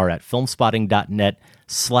discussions are at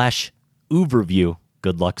filmspotting.net/Oeuvre review.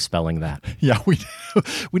 Good luck spelling that. Yeah, we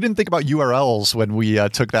didn't think about URLs when we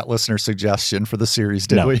took that listener suggestion for the series,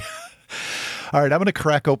 did we? All right, I'm going to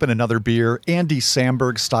crack open another beer, Andy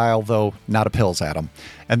Samberg style, though not a Pils, Adam.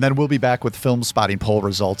 And then we'll be back with Film Spotting poll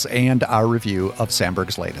results and our review of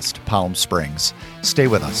Samberg's latest, Palm Springs. Stay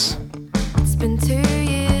with us. It's been 2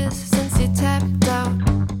 years since you tapped out.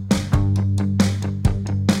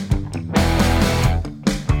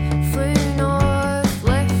 Flew north,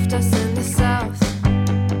 left us in the south.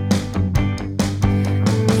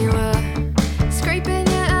 And you were scraping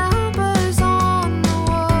your elbows on the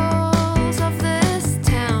walls of this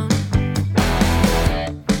town.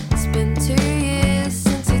 It's been 2 years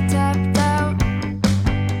since you tapped out.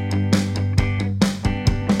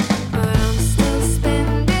 But I'm still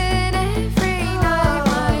spending every night.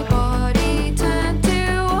 My body turned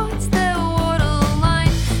towards the waterline.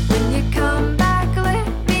 When you come back, let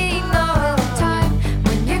me know the time.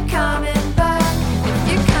 When you're coming back, if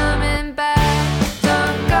you're coming back,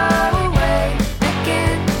 don't go away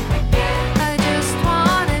again. I just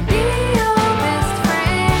wanna be your best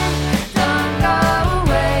friend. Don't go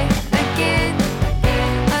away again.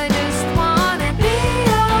 I just wanna be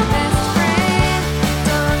your best friend.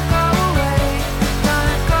 Don't go away.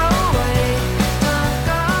 Don't go away. Don't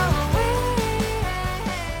go away.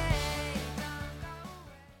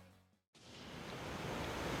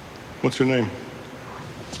 What's your name?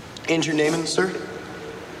 Andrew Naaman, sir.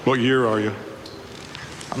 What year are you?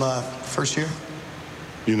 I'm first year.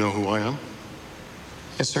 You know who I am?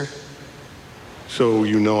 Yes, sir. So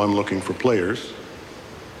you know I'm looking for players.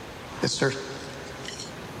 Yes, sir.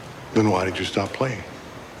 Then why did you stop playing?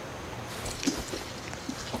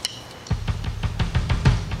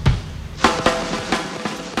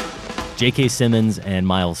 J.K. Simmons and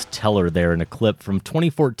Miles Teller there in a clip from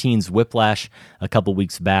 2014's Whiplash. A couple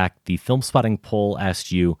weeks back, the Film Spotting poll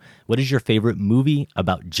asked you, what is your favorite movie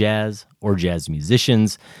about jazz or jazz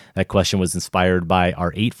musicians? That question was inspired by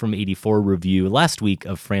our 8 from 84 review last week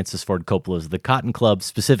of Francis Ford Coppola's The Cotton Club,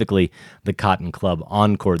 specifically The Cotton Club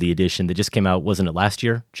Encore, the edition that just came out, wasn't it last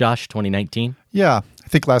year, Josh, 2019? Yeah, I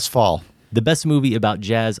think last fall. The best movie about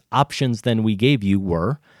jazz options then we gave you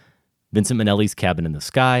were Vincent Minnelli's Cabin in the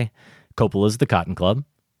Sky, Coppola's The Cotton Club,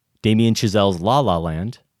 Damien Chazelle's La La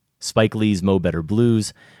Land, Spike Lee's Mo Better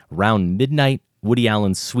Blues, Round Midnight, Woody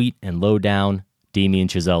Allen's Sweet and Low Down, Damien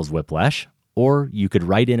Chazelle's Whiplash, or you could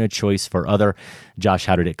write in a choice for other. Josh,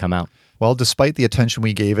 how did it come out? Well, despite the attention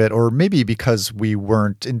we gave it, or maybe because we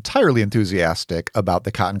weren't entirely enthusiastic about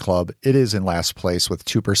the Cotton Club, it is in last place with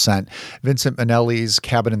 2%. Vincent Minnelli's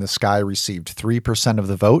Cabin in the Sky received 3% of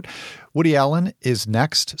the vote. Woody Allen is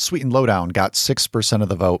next. Sweet and Lowdown got 6% of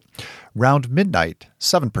the vote. Round Midnight,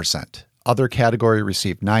 7%. Other category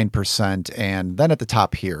received 9%. And then at the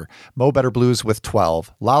top here, Mo Better Blues with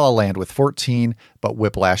 12, La La Land with 14, but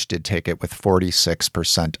Whiplash did take it with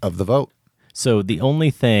 46% of the vote. So the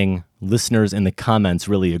only thing listeners in the comments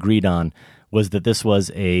really agreed on was that this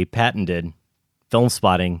was a patented Film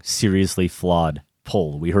Spotting seriously flawed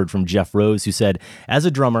poll. We heard from Jeff Rose, who said, as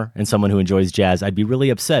a drummer and someone who enjoys jazz, I'd be really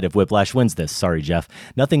upset if Whiplash wins this. Sorry, Jeff.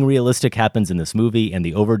 Nothing realistic happens in this movie, and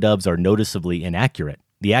the overdubs are noticeably inaccurate.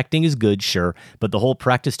 The acting is good, sure, but the whole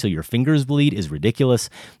practice till your fingers bleed is ridiculous.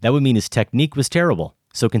 That would mean his technique was terrible.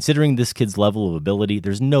 So considering this kid's level of ability,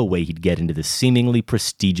 there's no way he'd get into this seemingly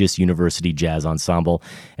prestigious university jazz ensemble.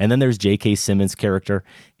 And then there's J.K. Simmons' character.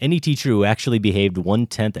 Any teacher who actually behaved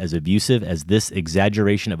 1/10 as abusive as this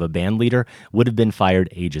exaggeration of a band leader would have been fired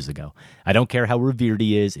ages ago. I don't care how revered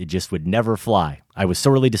he is, it just would never fly. I was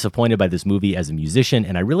sorely disappointed by this movie as a musician,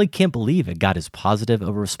 and I really can't believe it got as positive of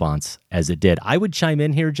a response as it did. I would chime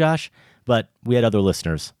in here, Josh, but we had other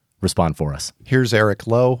listeners respond for us. Here's Eric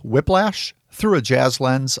Lowe. Whiplash? Through a jazz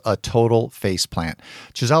lens, a total faceplant.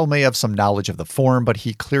 Chazelle may have some knowledge of the form, but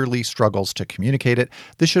he clearly struggles to communicate it.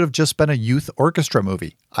 This should have just been a youth orchestra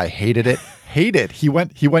movie. I hated it. Hated. He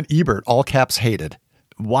went Ebert, all caps hated.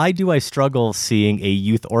 Why do I struggle seeing a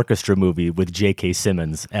youth orchestra movie with J.K.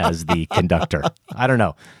 Simmons as the conductor? I don't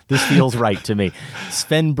know. This feels right to me.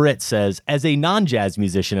 Sven Britt says, as a non-jazz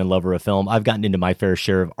musician and lover of film, I've gotten into my fair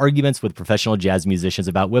share of arguments with professional jazz musicians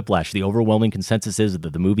about Whiplash. The overwhelming consensus is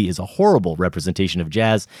that the movie is a horrible representation of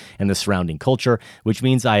jazz and the surrounding culture, which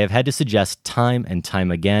means I have had to suggest time and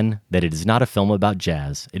time again that it is not a film about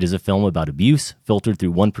jazz. It is a film about abuse, filtered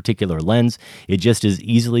through one particular lens. It just as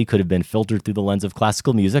easily could have been filtered through the lens of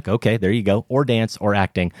classical music. Okay, there you go. Or dance or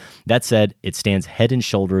acting. That said, it stands head and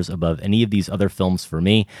shoulders above any of these other films for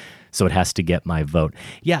me, so it has to get my vote.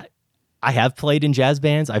 Yeah, I have played in jazz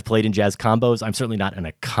bands. I've played in jazz combos. I'm certainly not an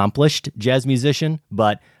accomplished jazz musician,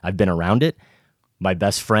 but I've been around it. My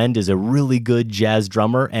best friend is a really good jazz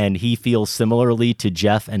drummer, and he feels similarly to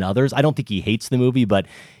Jeff and others. I don't think he hates the movie, but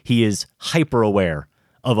he is hyper aware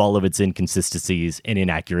of all of its inconsistencies and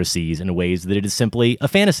inaccuracies in ways that it is simply a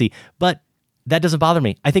fantasy. But that doesn't bother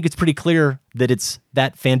me. I think it's pretty clear that it's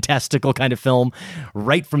that fantastical kind of film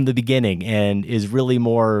right from the beginning and is really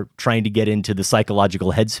more trying to get into the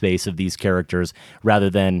psychological headspace of these characters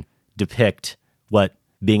rather than depict what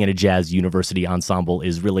being in a jazz university ensemble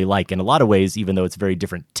is really like in a lot of ways, even though it's a very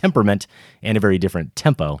different temperament and a very different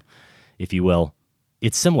tempo, if you will.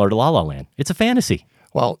 It's similar to La La Land. It's a fantasy.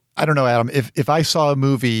 Well, I don't know, Adam, if I saw a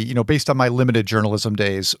movie, based on my limited journalism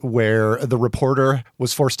days where the reporter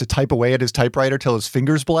was forced to type away at his typewriter till his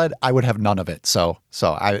fingers bled, I would have none of it. So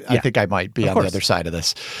I think I might be on the other side of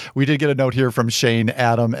this. We did get a note here from Shane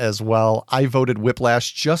Adam as well. I voted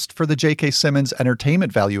Whiplash just for the J.K. Simmons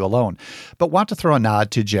entertainment value alone, but want to throw a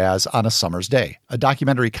nod to Jazz on a Summer's Day, a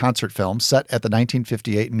documentary concert film set at the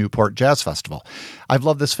 1958 Newport Jazz Festival. I've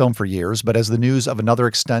loved this film for years, but as the news of another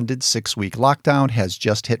extended 6-week lockdown has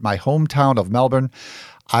just hit my hometown of Melbourne,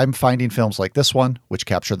 I'm finding films like this one, which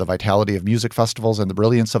capture the vitality of music festivals and the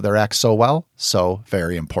brilliance of their acts so well, so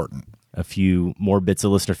very important. A few more bits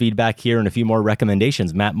of listener feedback here and a few more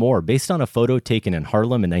recommendations. Matt Moore, based on a photo taken in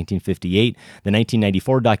Harlem in 1958, the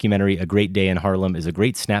 1994 documentary A Great Day in Harlem is a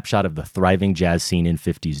great snapshot of the thriving jazz scene in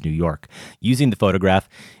 50s New York. Using the photograph,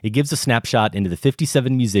 it gives a snapshot into the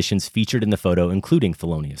 57 musicians featured in the photo, including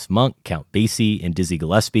Thelonious Monk, Count Basie, and Dizzy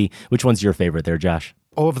Gillespie. Which one's your favorite there, Josh?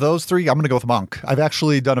 Oh, of those three, I'm going to go with Monk. I've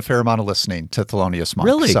actually done a fair amount of listening to Thelonious Monk.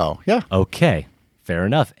 Really? So, yeah. Okay. Fair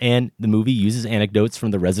enough. And the movie uses anecdotes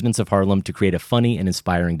from the residents of Harlem to create a funny and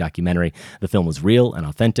inspiring documentary. The film was real and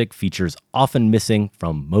authentic, features often missing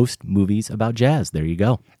from most movies about jazz. There you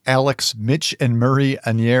go. Alex, Mitch, and Murray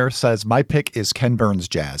Anier says, my pick is Ken Burns'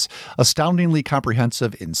 Jazz. Astoundingly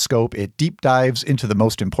comprehensive in scope, it deep dives into the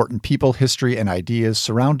most important people, history, and ideas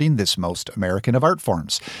surrounding this most American of art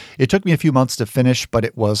forms. It took me a few months to finish, but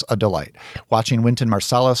it was a delight. Watching Wynton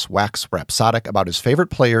Marsalis wax rhapsodic about his favorite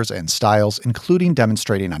players and styles, including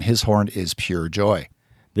demonstrating on his horn, is pure joy.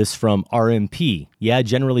 This from RMP. Yeah,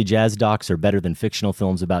 generally jazz docs are better than fictional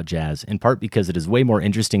films about jazz, in part because it is way more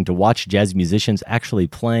interesting to watch jazz musicians actually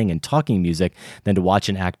playing and talking music than to watch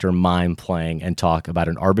an actor mime playing and talk about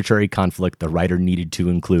an arbitrary conflict the writer needed to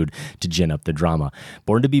include to gin up the drama.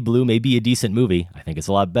 Born to be Blue may be a decent movie. I think it's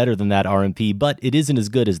a lot better than that, RMP, but it isn't as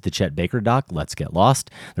good as the Chet Baker doc, Let's Get Lost.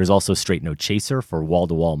 There's also Straight No Chaser for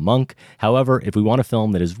Wall-to-Wall Monk. However, if we want a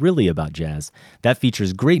film that is really about jazz, that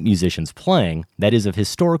features great musicians playing, that is of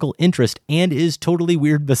historical interest, and is totally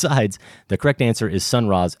weird besides, the correct answer is Sun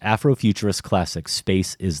Ra's Afrofuturist classic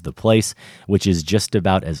Space is the Place, which is just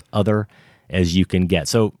about as other as you can get.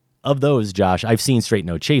 So of those, Josh, I've seen Straight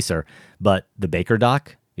No Chaser, but the Baker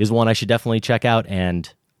doc is one I should definitely check out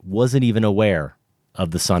and wasn't even aware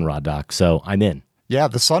of the Sun Ra doc, so I'm in. Yeah,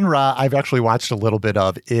 the Sun Ra, I've actually watched a little bit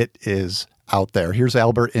of. It is out there. Here's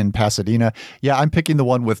Albert in Pasadena. Yeah, I'm picking the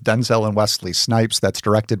one with Denzel and Wesley Snipes that's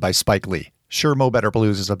directed by Spike Lee. Sure, Mo Better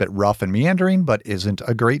Blues is a bit rough and meandering, but isn't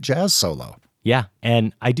a great jazz solo. Yeah,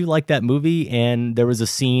 and I do like that movie, and there was a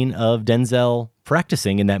scene of Denzel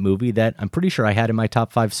practicing in that movie that I'm pretty sure I had in my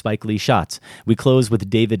top 5 Spike Lee shots. We close with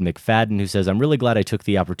David McFadden, who says, I'm really glad I took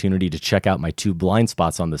the opportunity to check out my 2 blind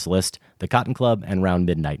spots on this list, The Cotton Club and Round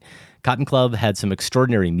Midnight. Cotton Club had some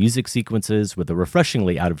extraordinary music sequences with a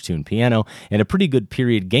refreshingly out-of-tune piano and a pretty good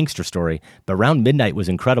period gangster story, but Round Midnight was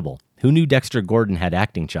incredible. Who knew Dexter Gordon had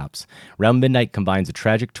acting chops? Round Midnight combines a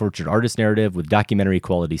tragic, tortured artist narrative with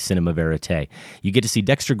documentary-quality cinema verite. You get to see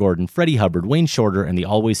Dexter Gordon, Freddie Hubbard, Wayne Shorter, and the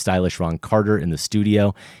always stylish Ron Carter in the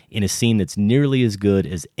studio in a scene that's nearly as good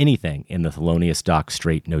as anything in the Thelonious doc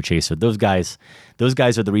Straight No Chaser. Those guys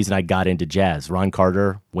are the reason I got into jazz. Ron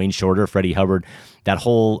Carter, Wayne Shorter, Freddie Hubbard, that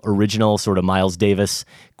whole original sort of Miles Davis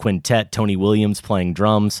quintet, Tony Williams playing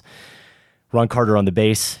drums, Ron Carter on the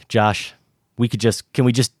bass. Josh, can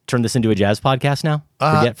we just turn this into a jazz podcast now?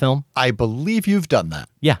 Forget film? I believe you've done that.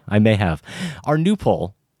 Yeah, I may have. Our new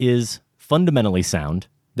poll is fundamentally sound.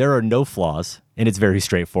 There are no flaws, and it's very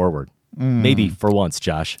straightforward. Maybe for once,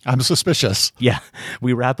 Josh. I'm suspicious. Yeah.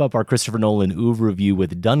 We wrap up our Christopher Nolan oeuvre review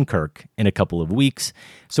with Dunkirk in a couple of weeks.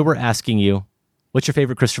 So we're asking you, what's your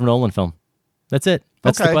favorite Christopher Nolan film? That's it.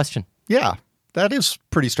 That's the question. Yeah, that is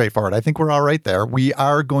pretty straightforward. I think we're all right there. We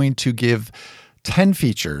are going to give 10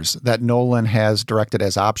 features that Nolan has directed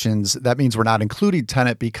as options. That means we're not including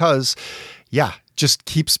Tenet because, just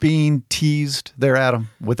keeps being teased there, Adam,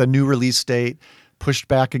 with a new release date, pushed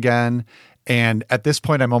back again. And at this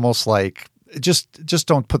point, I'm almost like, just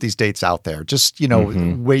don't put these dates out there. Just,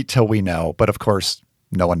 wait till we know. But of course,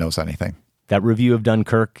 no one knows anything. That review of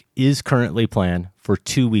Dunkirk is currently planned for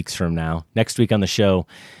 2 weeks from now. Next week on the show,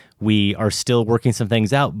 we are still working some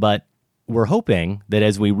things out, but we're hoping that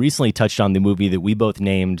as we recently touched on the movie that we both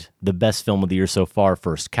named the best film of the year so far,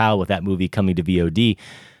 First Cow, with that movie coming to VOD,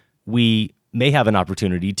 we may have an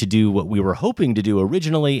opportunity to do what we were hoping to do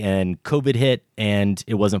originally, and COVID hit and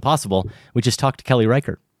it wasn't possible, which is talk to Kelly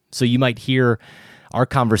Reichert. So you might hear our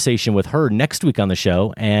conversation with her next week on the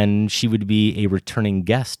show, and she would be a returning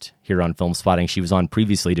guest here on Film Spotting. She was on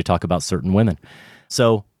previously to talk about certain women.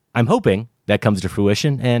 So I'm hoping that comes to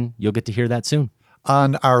fruition, and you'll get to hear that soon.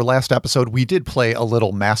 On our last episode, we did play a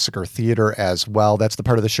little Massacre Theater as well. That's the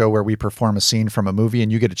part of the show where we perform a scene from a movie,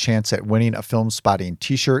 and you get a chance at winning a Film Spotting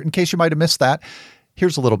t-shirt. In case you might have missed that,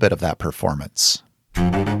 here's a little bit of that performance.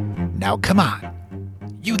 Now, come on.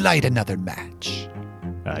 You light another match.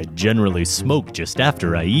 I generally smoke just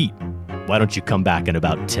after I eat. Why don't you come back in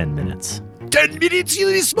about 10 minutes? 10 minutes,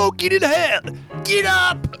 you'll be smoking in hell. Get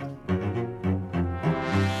up!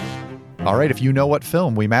 All right, if you know what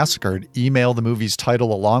film we massacred, email the movie's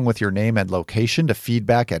title along with your name and location to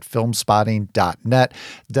feedback@filmspotting.net.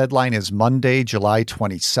 Deadline is Monday, July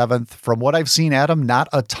 27th. From what I've seen, Adam, not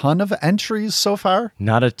a ton of entries so far?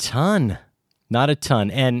 Not a ton. Not a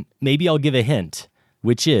ton. And maybe I'll give a hint,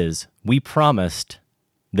 which is we promised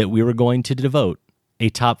that we were going to devote a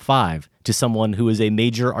top 5 to someone who is a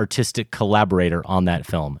major artistic collaborator on that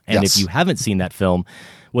film. And Yes. if you haven't seen that film,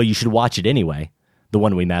 well, you should watch it anyway, the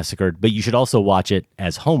one we massacred, but you should also watch it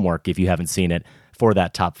as homework if you haven't seen it for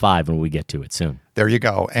that top 5 when we get to it soon. There you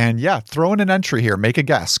go. And yeah, throw in an entry here. Make a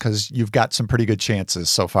guess because you've got some pretty good chances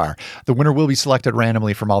so far. The winner will be selected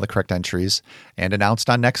randomly from all the correct entries and announced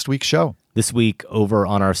on next week's show. This week, over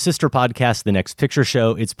on our sister podcast, The Next Picture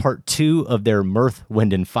Show, it's part 2 of their Mirth,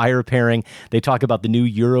 Wind, and Fire pairing. They talk about the new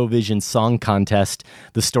Eurovision Song Contest,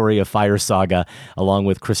 the story of Fire Saga, along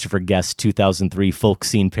with Christopher Guest's 2003 folk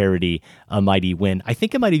scene parody, A Mighty Wind. I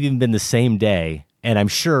think it might have even been the same day, and I'm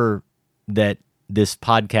sure that this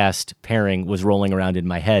podcast pairing was rolling around in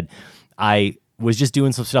my head. I was just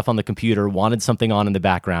doing some stuff on the computer, wanted something on in the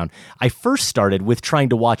background. I first started with trying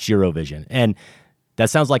to watch Eurovision, and that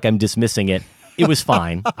sounds like I'm dismissing it. It was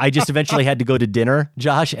fine. I just eventually had to go to dinner,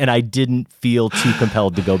 Josh, and I didn't feel too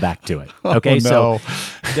compelled to go back to it. Okay, no. So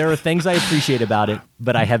there are things I appreciate about it,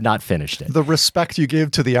 but I have not finished it. The respect you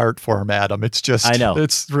give to the art form, Adam, it's just, I know.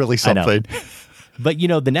 It's really something. But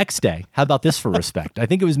the next day, how about this for respect? I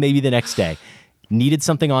think it was maybe the next day, needed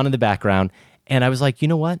something on in the background, and I was like, you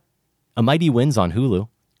know what? A Mighty Wind's on Hulu,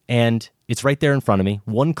 and it's right there in front of me,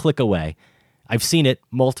 one click away. I've seen it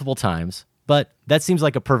multiple times, but that seems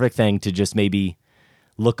like a perfect thing to just maybe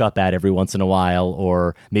look up at every once in a while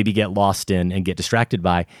or maybe get lost in and get distracted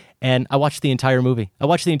by. And I watched the entire movie.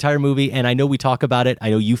 And I know we talk about it. I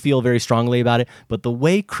know you feel very strongly about it, but the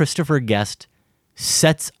way Christopher Guest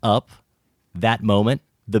sets up that moment,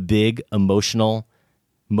 the big emotional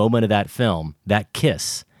moment of that film, that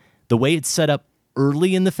kiss, the way it's set up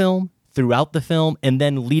early in the film, throughout the film, and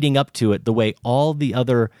then leading up to it, the way all the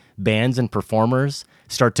other bands and performers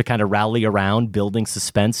start to kind of rally around, building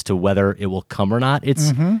suspense to whether it will come or not.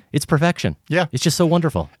 It's perfection. Yeah. It's just so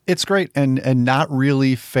wonderful. It's great and not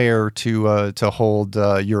really fair to hold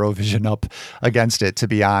Eurovision up against it, to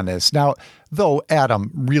be honest. Now, though,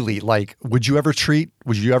 Adam, really, would you ever treat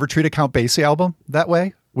a Count Basie album that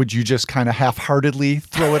way? Would you just kind of half-heartedly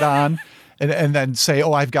throw it on? And then say,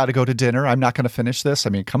 oh, I've got to go to dinner. I'm not going to finish this. I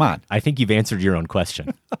mean, come on. I think you've answered your own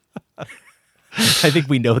question. I think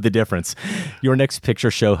we know the difference. Your Next Picture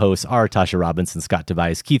Show hosts are Tasha Robinson, Scott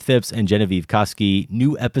Tobias, Keith Phipps, and Genevieve Koski.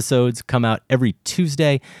 New episodes come out every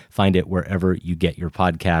Tuesday. Find it wherever you get your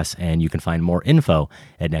podcasts, and you can find more info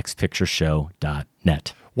at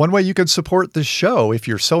nextpictureshow.net. One way you can support the show, if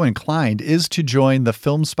you're so inclined, is to join the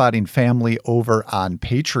Film Spotting family over on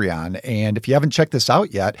Patreon. And if you haven't checked this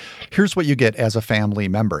out yet, here's what you get as a family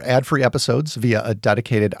member. Ad-free episodes via a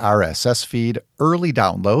dedicated RSS feed, early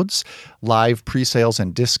downloads, live pre-sales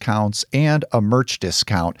and discounts, and a merch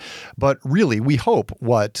discount. But really, we hope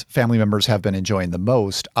what family members have been enjoying the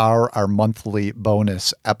most are our monthly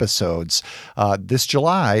bonus episodes.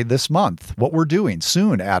 This month, what we're doing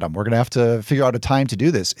soon, Adam, we're going to have to figure out a time to do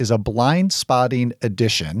this, is a blind spotting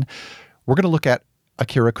edition. We're going to look at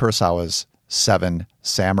Akira Kurosawa's Seven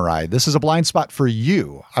Samurai. This is a blind spot for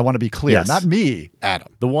you. I want to be clear, Yes. not me, Adam.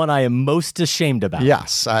 The one I am most ashamed about.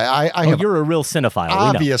 Yes, I have you're a real cinephile. we know.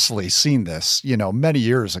 obviously seen this, many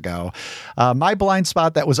years ago. My blind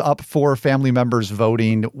spot that was up for family members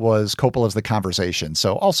voting was Coppola's The Conversation.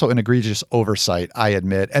 So also an egregious oversight, I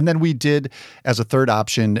admit. And then we did, as a third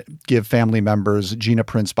option, give family members Gina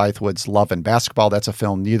Prince Bythewood's Love and Basketball. That's a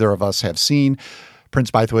film neither of us have seen. Prince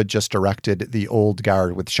Bythewood just directed The Old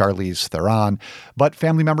Guard with Charlize Theron. But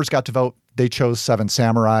family members got to vote. They chose Seven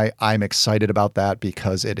Samurai. I'm excited about that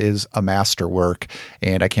because it is a masterwork,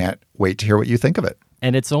 and I can't wait to hear what you think of it.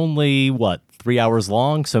 And it's only, 3 hours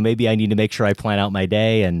long? So maybe I need to make sure I plan out my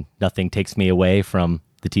day and nothing takes me away from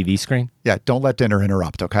the TV screen? Yeah, don't let dinner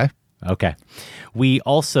interrupt, okay? Okay. We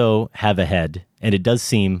also have ahead, and it does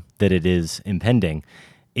seem that it is impending,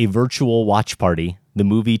 a virtual watch party, the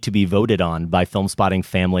movie to be voted on by Film Spotting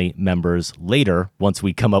family members later, once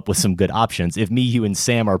we come up with some good options. If me, you, and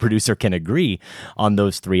Sam, our producer, can agree on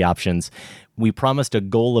those three options. We promised a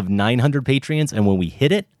goal of 900 Patreons, and when we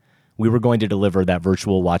hit it, we were going to deliver that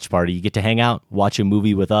virtual watch party. You get to hang out, watch a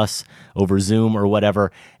movie with us over Zoom or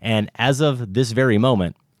whatever. And as of this very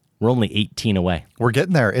moment, we're only 18 away. We're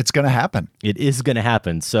getting there. It's going to happen. It is going to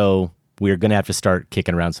happen. So we're going to have to start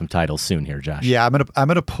kicking around some titles soon here, Josh. Yeah, I'm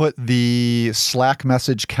gonna put the Slack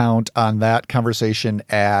message count on that conversation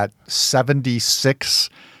at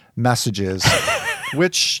 76 messages,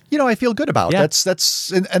 which I feel good about. Yeah.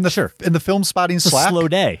 That's in the Film Spotting It's a Slack. slow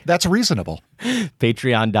day. That's reasonable.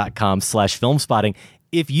 Patreon.com/filmspotting.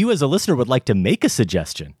 If you as a listener would like to make a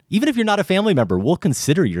suggestion, even if you're not a family member, we'll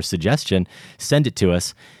consider your suggestion. Send it to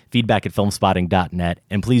us, feedback@filmspotting.net,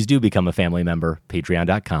 and please do become a family member,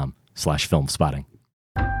 patreon.com/filmspotting.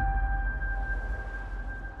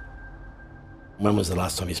 When was the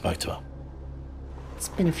last time you spoke to her? It's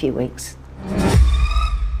been a few weeks.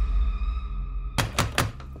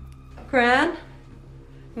 Gran?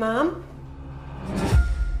 Mom?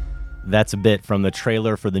 That's a bit from the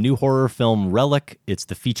trailer for the new horror film Relic. It's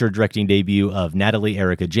the feature directing debut of Natalie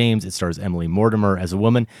Erica James. It stars Emily Mortimer as a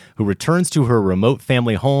woman who returns to her remote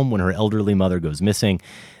family home when her elderly mother goes missing.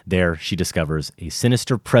 There, she discovers a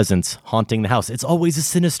sinister presence haunting the house. It's always a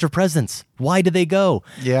sinister presence. Why do they go?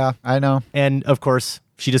 Yeah, I know. And, of course,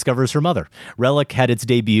 she discovers her mother. Relic had its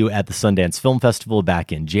debut at the Sundance Film Festival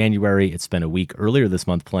back in January. It spent a week earlier this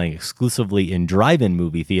month playing exclusively in drive-in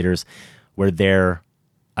movie theaters, where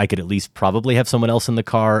I could at least probably have someone else in the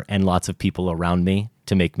car and lots of people around me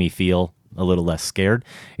to make me feel a little less scared.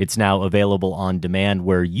 It's now available on demand.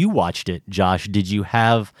 Where you watched it, Josh, did you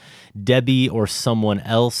have Debbie or someone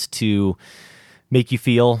else to make you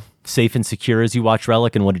feel safe and secure as you watch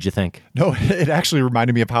Relic, and what did you think? No, it actually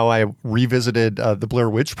reminded me of how I revisited the Blair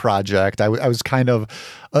Witch Project. I was kind of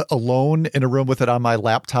alone in a room with it on my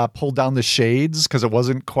laptop, pulled down the shades because it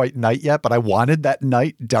wasn't quite night yet, but I wanted that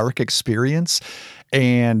night dark experience.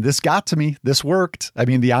 And this got to me. This worked. I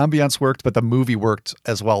mean, the ambience worked, but the movie worked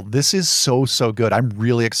as well. This is so good. I'm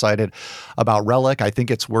really excited about Relic. I think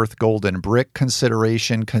it's worth Golden Brick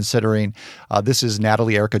consideration, considering this is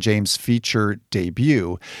Natalie Erica James' feature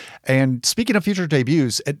debut. And speaking of feature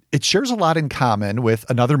debuts, it shares a lot in common with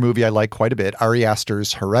another movie I like quite a bit, Ari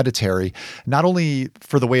Aster's Hereditary, not only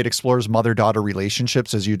for the way it explores mother-daughter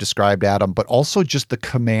relationships, as you described, Adam, but also just the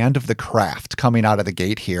command of the craft coming out of the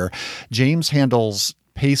gate here. James handles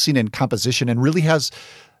pacing and composition and really has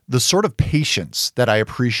the sort of patience that I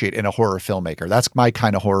appreciate in a horror filmmaker. That's my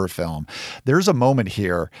kind of horror film. There's a moment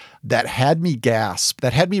here that had me gasp,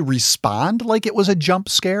 that had me respond like it was a jump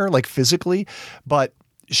scare, like physically, but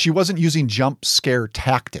she wasn't using jump scare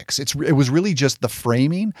tactics. It was really just the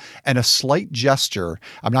framing and a slight gesture.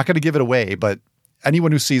 I'm not going to give it away, but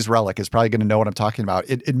anyone who sees Relic is probably going to know what I'm talking about.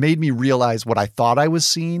 It made me realize what I thought I was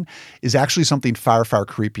seeing is actually something far, far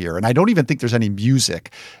creepier. And I don't even think there's any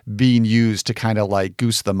music being used to kind of like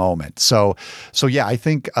goose the moment. So yeah, I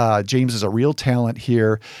think James is a real talent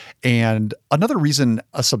here. And another reason,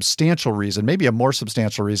 a substantial reason, maybe a more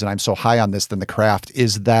substantial reason I'm so high on this than The Craft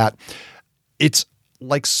is that it's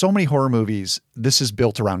like so many horror movies, this is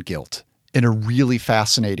built around guilt in a really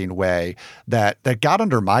fascinating way that got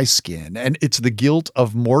under my skin. And it's the guilt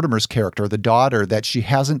of Mortimer's character, the daughter, that she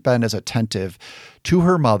hasn't been as attentive to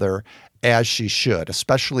her mother as she should,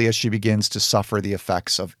 especially as she begins to suffer the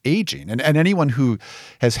effects of aging. And anyone who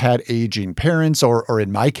has had aging parents or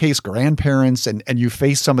in my case, grandparents, and you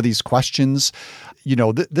face some of these questions,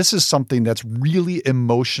 this is something that's really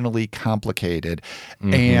emotionally complicated.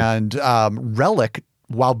 Mm-hmm. And Relic,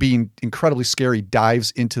 while being incredibly scary,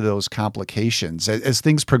 dives into those complications. As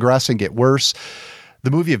things progress and get worse,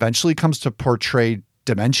 the movie eventually comes to portray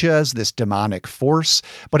dementia as this demonic force,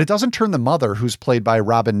 but it doesn't turn the mother, who's played by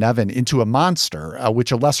Robin Nevin, into a monster,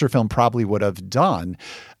 which a lesser film probably would have done.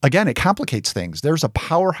 Again, it complicates things. There's a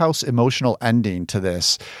powerhouse emotional ending to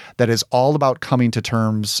this that is all about coming to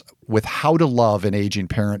terms with how to love an aging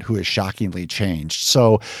parent who is shockingly changed.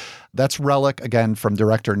 So that's Relic, again, from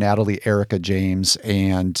director Natalie Erica James.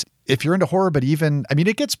 And if you're into horror, but even, I mean,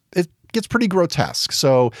 it gets pretty grotesque.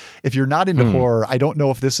 So if you're not into horror, I don't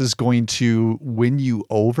know if this is going to win you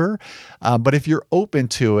over. But if you're open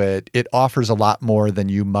to it, it offers a lot more than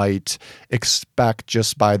you might expect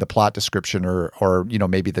just by the plot description or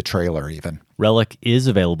maybe the trailer even. Relic is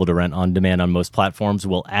available to rent on demand on most platforms.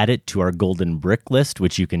 We'll add it to our Golden Brick list,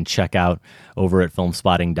 which you can check out over at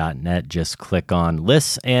filmspotting.net. Just click on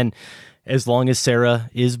lists. And as long as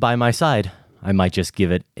Sarah is by my side, I might just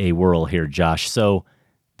give it a whirl here, Josh. So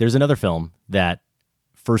there's another film that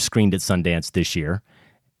first screened at Sundance this year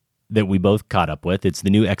that we both caught up with. It's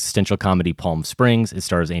the new existential comedy Palm Springs. It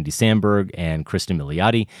stars Andy Samberg and Kristen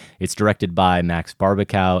Milioti. It's directed by Max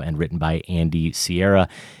Barbakow and written by Andy Sierra.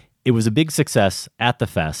 It was a big success at the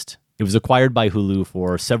fest. It was acquired by Hulu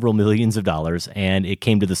for several millions of dollars, and it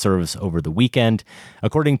came to the service over the weekend.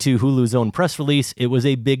 According to Hulu's own press release, it was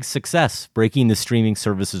a big success, breaking the streaming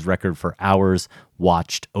service's record for hours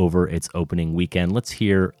watched over its opening weekend. Let's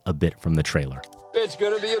hear a bit from the trailer. It's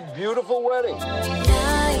going to be a beautiful wedding.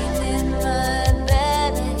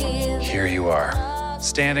 Here you are,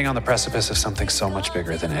 standing on the precipice of something so much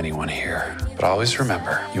bigger than anyone here. But always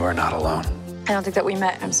remember, you are not alone. I don't think that we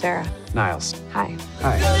met. I'm Sarah. Niles. Hi.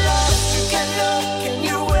 Hi.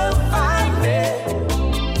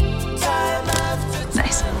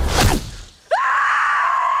 Nice.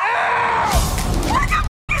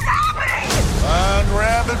 Run,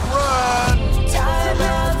 rabbit, run!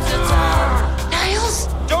 Niles?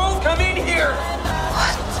 Don't come in here.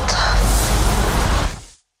 What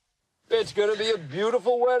the? It's going to be a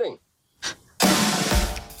beautiful wedding.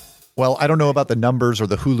 Well, I don't know about the numbers or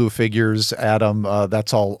the Hulu figures, Adam.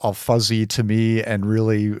 That's all fuzzy to me. And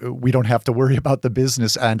really, we don't have to worry about the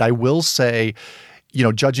business end. I will say,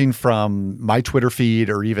 judging from my Twitter feed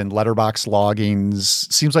or even Letterboxd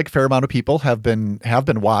loggings, seems like a fair amount of people have been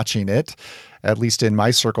watching it, at least in my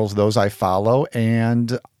circles, those I follow.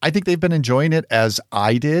 And I think they've been enjoying it as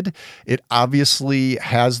I did. It obviously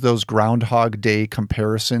has those Groundhog Day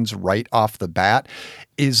comparisons right off the bat.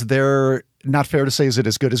 Is there... Not fair to say, is it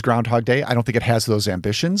as good as Groundhog Day? I don't think it has those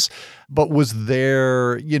ambitions. But was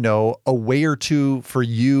there, a way or two for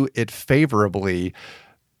you it favorably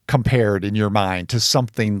compared in your mind to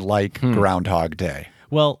something like Groundhog Day?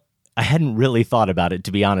 Well, I hadn't really thought about it,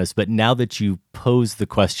 to be honest, but now that you pose the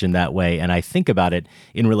question that way, and I think about it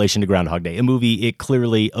in relation to Groundhog Day, a movie it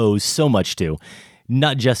clearly owes so much to,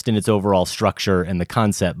 not just in its overall structure and the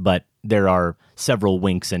concept, but there are several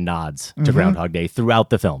winks and nods to Groundhog Day throughout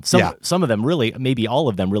the film. Some of them really, maybe all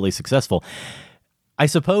of them really successful. I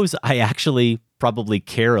suppose I actually probably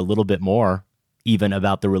care a little bit more even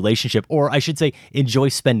about the relationship, or I should say enjoy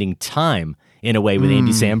spending time in a way with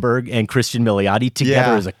Andy Samberg and Kristen Milioti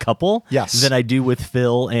together as a couple than I do with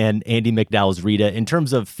Phil and Andy McDowell's Rita, in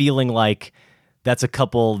terms of feeling like that's a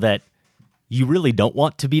couple that you really don't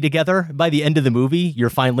want to be together. By the end of the movie, you're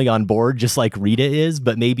finally on board, just like Rita is,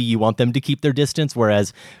 but maybe you want them to keep their distance.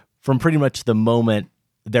 Whereas from pretty much the moment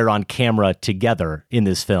they're on camera together in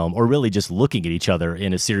this film, or really just looking at each other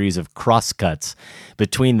in a series of crosscuts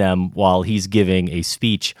between them while he's giving a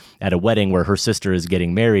speech at a wedding where her sister is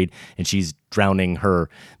getting married and she's drowning her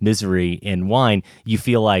misery in wine, you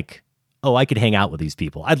feel like, oh, I could hang out with these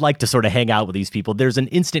people. I'd like to sort of hang out with these people. There's an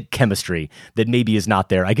instant chemistry that maybe is not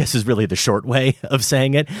there, I guess is really the short way of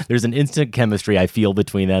saying it. There's an instant chemistry I feel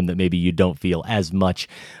between them that maybe you don't feel as much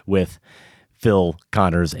with Phil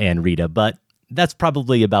Connors and Rita. But that's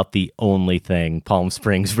probably about the only thing Palm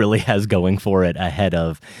Springs really has going for it ahead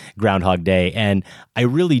of Groundhog Day. And I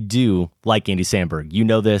really do like Andy Samberg. You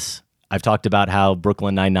know this. I've talked about how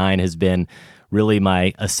Brooklyn Nine-Nine has been really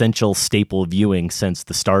my essential staple viewing since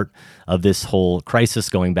the start of this whole crisis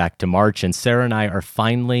going back to March. And Sarah and I are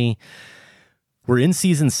we're in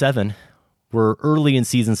season 7. We're early in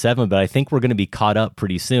season 7, but I think we're going to be caught up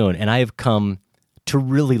pretty soon. And I have come to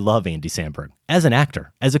really love Andy Samberg as an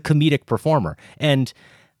actor, as a comedic performer. And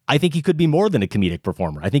I think he could be more than a comedic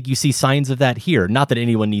performer. I think you see signs of that here. Not that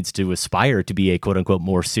anyone needs to aspire to be a quote unquote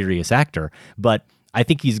more serious actor, but I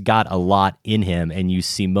think he's got a lot in him, and you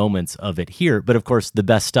see moments of it here. But of course, the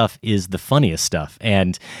best stuff is the funniest stuff.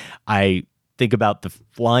 And I think about the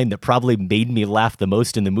line that probably made me laugh the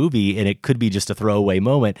most in the movie, and it could be just a throwaway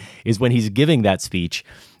moment, is when he's giving that speech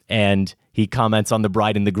and he comments on the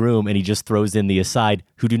bride and the groom, and he just throws in the aside,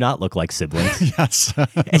 who do not look like siblings. Yes,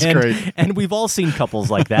 that's great. And we've all seen couples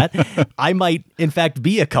like that. I might, in fact,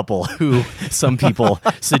 be a couple who some people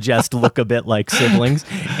suggest look a bit like siblings.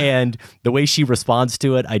 And the way she responds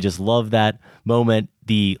to it, I just love that moment.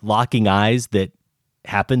 The locking eyes that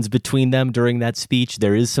happens between them during that speech.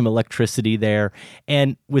 There is some electricity there.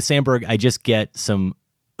 And with Sandberg, I just get some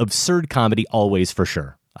absurd comedy always, for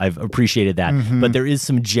sure. I've appreciated that. But there is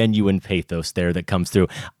some genuine pathos there that comes through.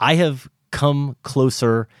 I have come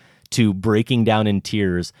closer to breaking down in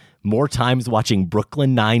tears more times watching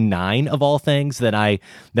Brooklyn Nine-Nine, of all things, than I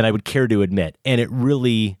would care to admit. And it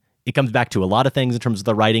comes back to a lot of things in terms of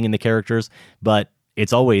the writing and the characters, but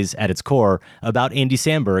it's always at its core about Andy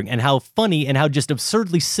Samberg and how funny and how just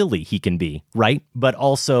absurdly silly he can be, right? But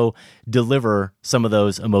also deliver some of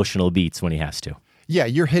those emotional beats when he has to. Yeah,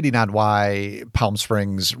 you're hitting on why Palm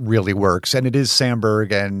Springs really works, and it is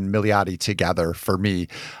Samberg and Milioti together for me.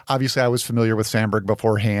 Obviously, I was familiar with Samberg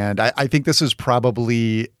beforehand. I think this is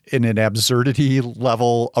probably, in an absurdity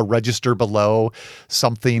level, a register below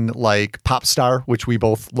something like Popstar, which we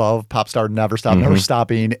both love. Popstar, Never Stop, Never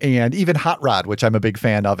Stopping, and even Hot Rod, which I'm a big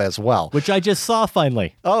fan of as well. Which I just saw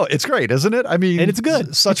finally. Oh, it's great, isn't it? I mean, and it's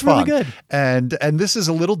good. Such it's fun. Really good. And this is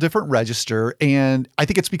a little different register, and I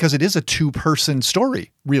think it's because it is a two-person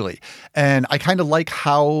story, really. And I kind of like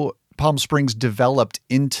how Palm Springs developed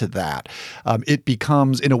into that. It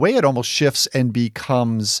becomes, in a way, it almost shifts and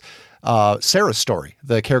becomes Sarah's story,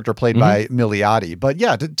 the character played by Milioti. But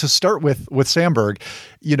yeah, to start with Samberg,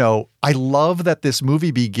 you know, I love that this movie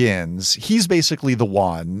begins. He's basically the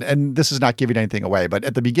one, and this is not giving anything away, but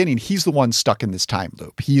at the beginning, he's the one stuck in this time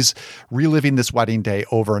loop. He's reliving this wedding day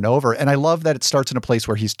over and over. And I love that it starts in a place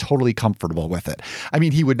where he's totally comfortable with it. I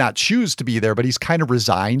mean, he would not choose to be there, but he's kind of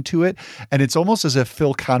resigned to it. And it's almost as if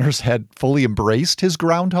Phil Connors had fully embraced his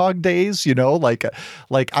Groundhog Days, you know, like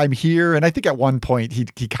I'm here. And I think at one point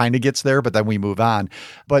he kind of gets there, but then we move on.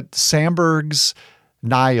 But Samberg's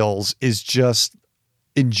Niles is just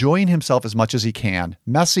enjoying himself as much as he can,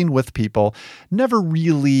 messing with people, never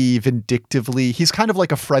really vindictively. He's kind of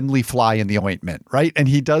like a friendly fly in the ointment, right? And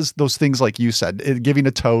he does those things like you said, giving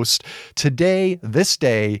a toast. Today, this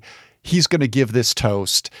day, he's going to give this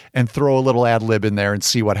toast and throw a little ad lib in there and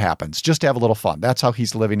see what happens, just to have a little fun. That's how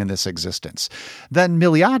he's living in this existence. Then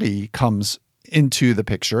Milioti comes into the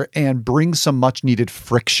picture and brings some much needed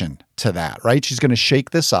friction to that, right? She's going to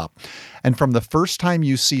shake this up. And from the first time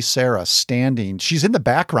you see Sarah standing, she's in the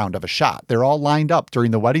background of a shot. They're all lined up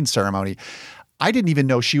during the wedding ceremony. I didn't even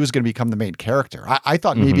know she was going to become the main character. I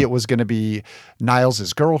thought maybe it was going to be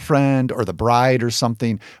Niles' girlfriend or the bride or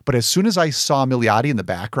something. But as soon as I saw Milioti in the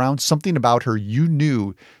background, something about her, you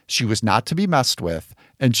knew she was not to be messed with.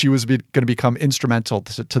 And she was going to become instrumental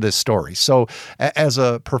to this story. So as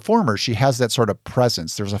a performer, she has that sort of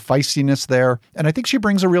presence. There's a feistiness there. And I think she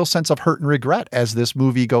brings a real sense of hurt and regret as this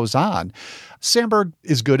movie goes on. Samberg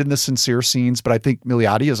is good in the sincere scenes, but I think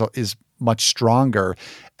Milioti is much stronger.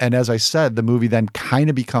 And as I said, the movie then kind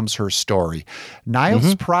of becomes her story.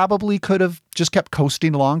 Niles probably could have just kept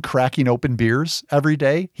coasting along, cracking open beers every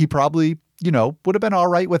day. He probably, would have been all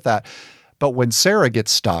right with that. But when Sarah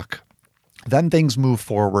gets stuck, then things move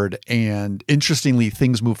forward, and interestingly,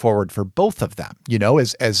 things move forward for both of them.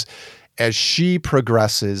 As she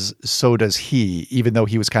progresses, so does he, even though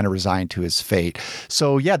he was kind of resigned to his fate.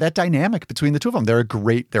 So yeah, that dynamic between the two of them, they're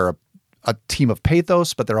a team of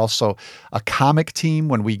pathos, but they're also a comic team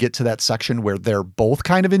when we get to that section where they're both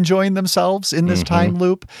kind of enjoying themselves in this time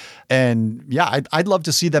loop. And yeah, I'd love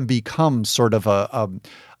to see them become sort of a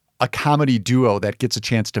comedy duo that gets a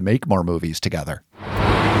chance to make more movies together.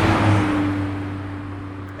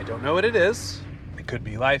 I don't know what it is. It could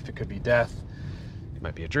be life. It could be death. It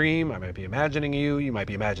might be a dream. I might be imagining you. You might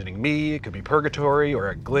be imagining me. It could be purgatory or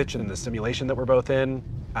a glitch in the simulation that we're both in.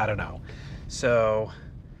 I don't know. So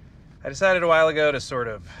I decided a while ago to sort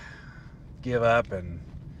of give up and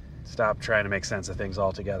stop trying to make sense of things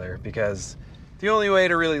altogether, because the only way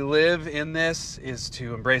to really live in this is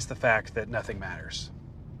to embrace the fact that nothing matters.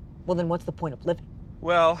 Well, then what's the point of living?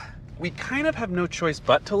 Well, we kind of have no choice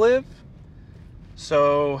but to live.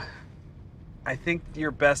 So I think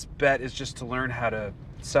your best bet is just to learn how to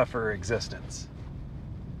suffer existence.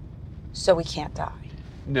 So we can't die.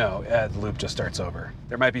 No, the loop just starts over.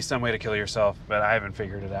 There might be some way to kill yourself, but I haven't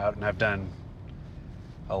figured it out, and I've done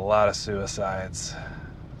a lot of suicides.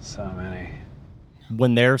 So many.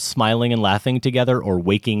 When they're smiling and laughing together, or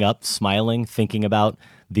waking up smiling, thinking about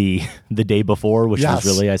the day before, which was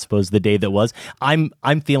really, I suppose, the day that was, I'm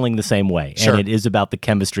feeling the same way. Sure. And it is about the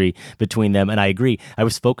chemistry between them. And I agree. I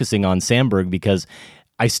was focusing on Samberg because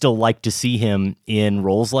I still like to see him in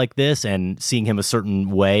roles like this, and seeing him a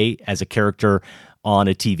certain way as a character on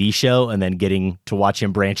a TV show and then getting to watch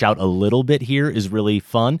him branch out a little bit here is really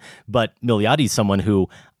fun. But Miliotti's someone who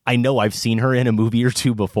I know I've seen her in a movie or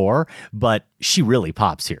two before, but she really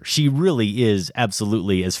pops here. She really is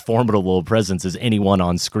absolutely as formidable a presence as anyone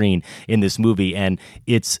on screen in this movie, and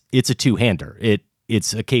it's a two-hander.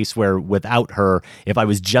 It's a case where without her, if I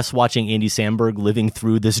was just watching Andy Samberg living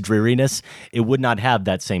through this dreariness, it would not have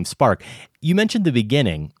that same spark. You mentioned the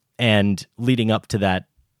beginning and leading up to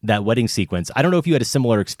that wedding sequence. I don't know if you had a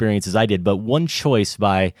similar experience as I did, but one choice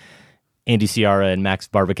by Andy Ciara and Max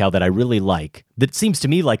Barbacow that I really like, that seems to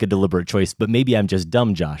me like a deliberate choice, but maybe I'm just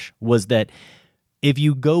dumb, Josh, was that if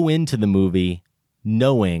you go into the movie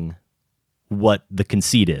knowing what the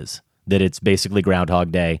conceit is, that it's basically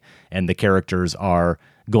Groundhog Day and the characters are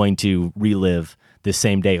going to relive the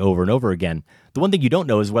same day over and over again, the one thing you don't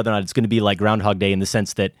know is whether or not it's going to be like Groundhog Day in the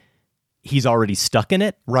sense that he's already stuck in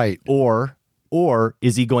it. Right. Or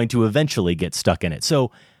is he going to eventually get stuck in it?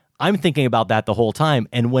 So I'm thinking about that the whole time.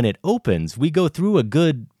 And when it opens, we go through a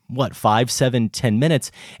good, 5, 7, 10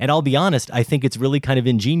 minutes. And I'll be honest, I think it's really kind of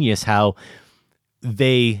ingenious how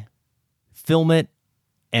they film it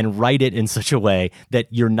and write it in such a way that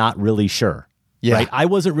you're not really sure. Yeah. Right? I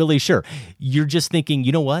wasn't really sure. You're just thinking,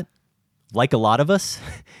 you know what? Like a lot of us,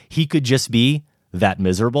 he could just be that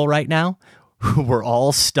miserable right now. We're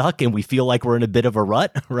all stuck and we feel like we're in a bit of a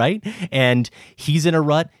rut, right? And he's in a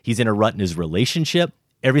rut. He's in a rut in his relationship.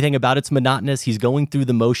 Everything about it's monotonous. He's going through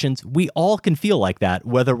the motions. We all can feel like that,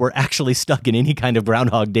 whether we're actually stuck in any kind of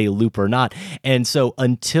Groundhog Day loop or not. And so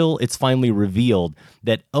until it's finally revealed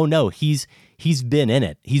that, oh no, he's been in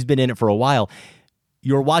it. He's been in it for a while.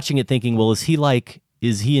 You're watching it thinking, well, is he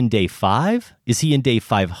in day 5? Is he in day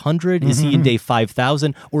 500? Is he in day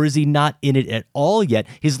 5,000? Or is he not in it at all yet?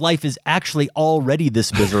 His life is actually already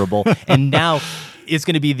this miserable. And now it's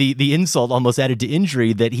going to be the insult almost added to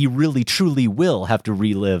injury that he really, truly will have to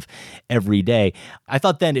relive every day. I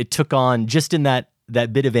thought then it took on, just in that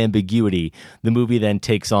bit of ambiguity, the movie then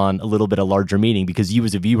takes on a little bit of larger meaning because you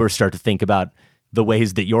as a viewer start to think about the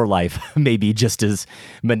ways that your life may be just as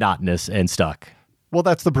monotonous and stuck. Well,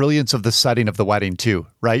 that's the brilliance of the setting of the wedding too,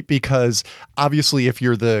 right? Because obviously if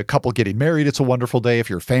you're the couple getting married, it's a wonderful day. If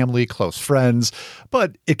you're family, close friends,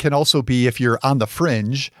 but it can also be if you're on the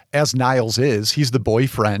fringe, as Niles is, he's the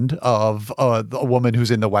boyfriend of a woman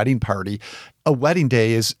who's in the wedding party. A wedding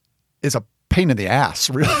day is a pain in the ass,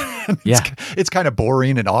 really. Yeah. It's kind of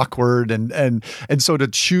boring and awkward. And so to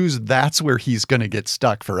choose that's where he's going to get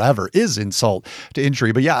stuck forever is insult to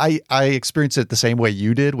injury. But yeah, I experienced it the same way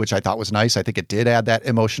you did, which I thought was nice. I think it did add that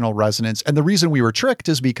emotional resonance. And the reason we were tricked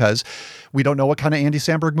is because we don't know what kind of Andy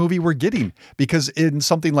Samberg movie we're getting. Because in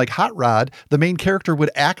something like Hot Rod, the main character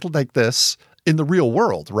would act like this in the real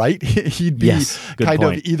world, right? He'd be kind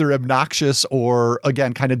of either obnoxious or,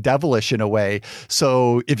 again, kind of devilish in a way.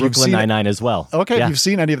 So if you've seen Nine-Nine as well. Okay, if you've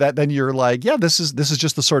seen any of that, then you're like, yeah, this is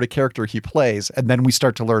just the sort of character he plays. And then we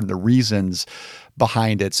start to learn the reasons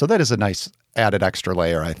behind it. So that is a nice added extra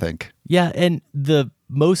layer, I think. Yeah, and the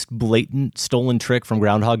most blatant stolen trick from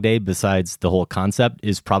Groundhog Day, besides the whole concept,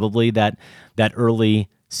 is probably that early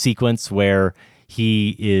sequence where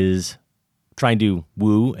he is trying to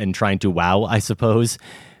woo and trying to wow, I suppose,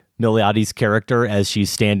 Miliotti's character as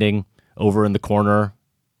she's standing over in the corner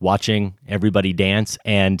watching everybody dance,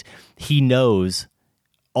 and he knows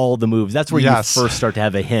all the moves. That's where you first start to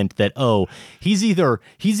have a hint that, oh, he's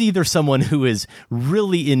either someone who is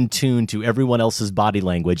really in tune to everyone else's body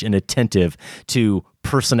language and attentive to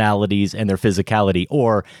personalities and their physicality,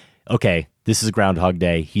 or, okay, this is Groundhog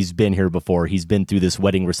Day. He's been here before. He's been through this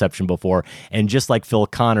wedding reception before. And just like Phil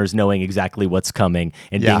Connors knowing exactly what's coming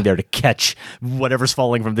and being there to catch whatever's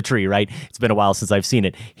falling from the tree, right? It's been a while since I've seen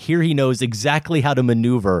it. Here he knows exactly how to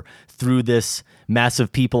maneuver through this mass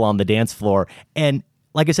of people on the dance floor. And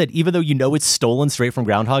like I said, even though you know it's stolen straight from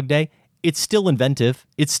Groundhog Day, it's still inventive.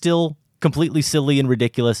 It's still completely silly and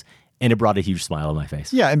ridiculous. And it brought a huge smile on my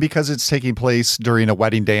face. Yeah, and because it's taking place during a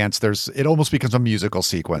wedding dance, it almost becomes a musical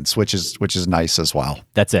sequence, which is nice as well.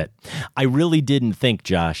 That's it. I really didn't think,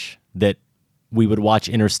 Josh, that we would watch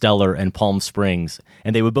Interstellar and Palm Springs,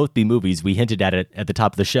 and they would both be movies. We hinted at it at the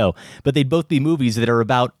top of the show, but they'd both be movies that are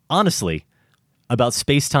about, honestly, about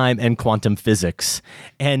space-time and quantum physics.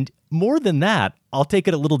 And more than that, I'll take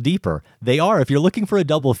it a little deeper. They are, if you're looking for a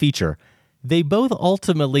double feature, they both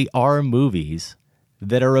ultimately are movies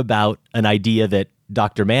that are about an idea that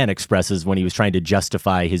Dr. Mann expresses when he was trying to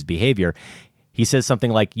justify his behavior. He says something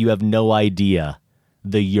like, you have no idea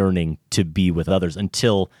the yearning to be with others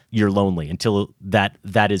until you're lonely, until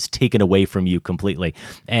that is taken away from you completely.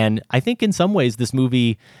 And I think in some ways this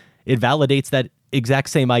movie, it validates that exact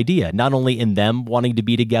same idea, not only in them wanting to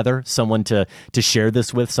be together, someone to share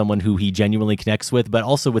this with, someone who he genuinely connects with, but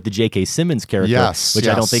also with the J.K. Simmons character, which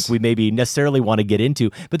I don't think we maybe necessarily want to get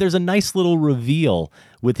into. But there's a nice little reveal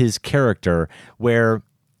with his character where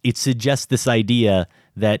it suggests this idea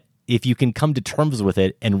that if you can come to terms with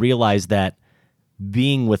it and realize that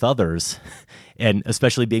being with others, and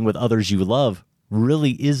especially being with others you love,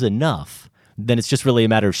 really is enough, then it's just really a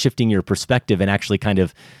matter of shifting your perspective and actually kind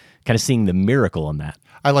of seeing the miracle in that.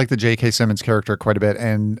 I like the J.K. Simmons character quite a bit.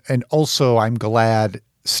 And also I'm glad,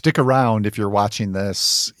 stick around if you're watching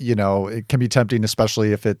this. You know, it can be tempting,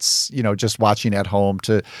 especially if it's, you know, just watching at home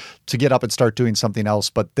to get up and start doing something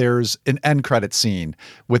else. But there's an end credit scene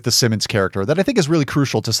with the Simmons character that I think is really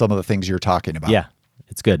crucial to some of the things you're talking about. Yeah,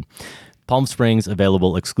 it's good. Palm Springs,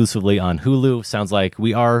 available exclusively on Hulu. Sounds like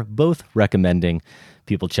we are both recommending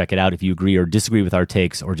people check it out. If you agree or disagree with our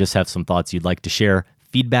takes or just have some thoughts you'd like to share,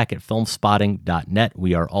 feedback at filmspotting.net.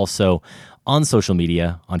 We are also on social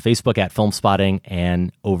media, on Facebook at Filmspotting,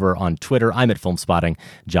 and over on Twitter, I'm at Filmspotting.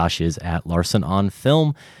 Josh is at Larson on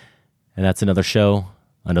Film. And that's another show,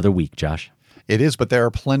 another week, Josh. It is, but there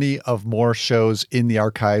are plenty of more shows in the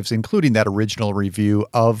archives, including that original review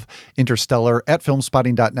of Interstellar at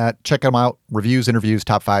filmspotting.net. Check them out. Reviews, interviews,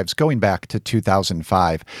 top fives going back to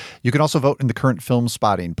 2005. You can also vote in the current Film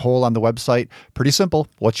Spotting poll on the website. Pretty simple.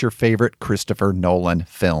 What's your favorite Christopher Nolan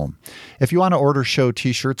film? If you want to order show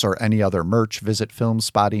t-shirts or any other merch, visit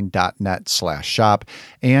filmspotting.net/shop.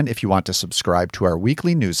 And if you want to subscribe to our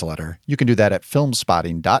weekly newsletter, you can do that at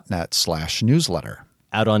filmspotting.net/newsletter.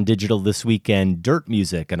 Out on digital this weekend, Dirt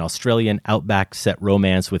Music, an Australian outback set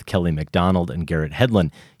romance with Kelly MacDonald and Garrett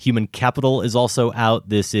Hedlund. Human Capital is also out.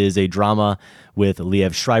 This is a drama with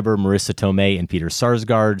Liev Schreiber, Marissa Tomei, and Peter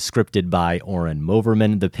Sarsgaard, scripted by Oren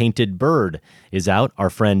Moverman. The Painted Bird is out. Our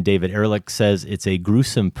friend David Ehrlich says it's a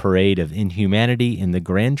gruesome parade of inhumanity in the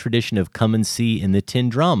grand tradition of Come and See in the Tin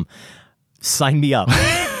Drum. Sign me up.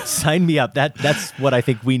 Sign me up. That's what I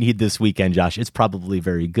think we need this weekend, Josh. It's probably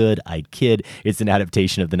very good. I'd kid. It's an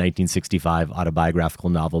adaptation of the 1965 autobiographical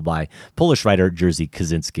novel by Polish writer Jerzy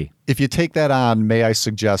Kaczynski. If you take that on, may I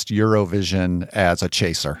suggest Eurovision as a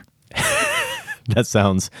chaser? That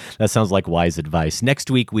sounds like wise advice. Next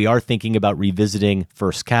week, we are thinking about revisiting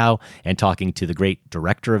First Cow and talking to the great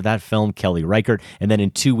director of that film, Kelly Reichardt. And then in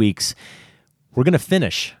 2 weeks, we're going to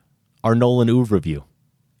finish our Nolan Oeuvre review.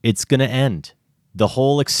 It's going to end. The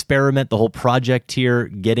whole experiment, the whole project here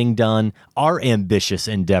getting done, our ambitious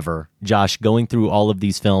endeavor, Josh, going through all of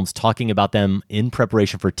these films, talking about them in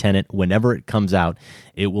preparation for Tenet whenever it comes out.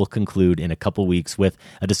 It will conclude in a couple weeks with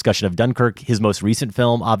a discussion of Dunkirk, his most recent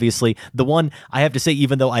film, obviously. The one, I have to say,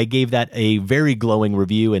 even though I gave that a very glowing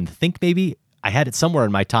review and think maybe I had it somewhere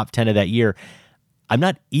in my top 10 of that year, I'm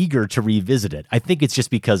not eager to revisit it. I think it's just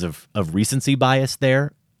because of recency bias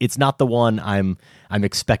there. It's not the one I'm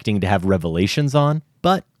expecting to have revelations on,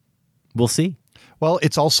 but we'll see. Well,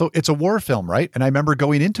 it's a war film, right? And I remember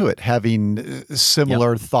going into it having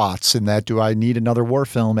similar thoughts in that, do I need another war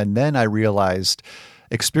film? And then I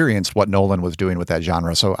experienced what Nolan was doing with that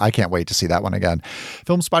genre. So I can't wait to see that one again.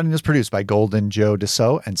 Film Spotting is produced by Golden Joe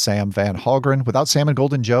Dassault and Sam Van Halgren. Without Sam and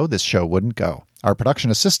Golden Joe, this show wouldn't go. Our production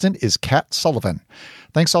assistant is Kat Sullivan.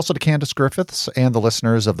 Thanks also to Candace Griffiths and the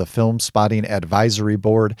listeners of the Film Spotting Advisory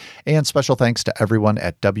Board, and special thanks to everyone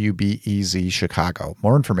at WBEZ Chicago.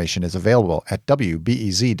 More information is available at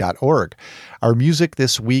WBEZ.org. Our music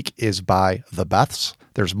this week is by The Beths.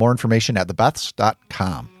 There's more information at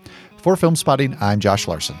thebeths.com. For Film Spotting, I'm Josh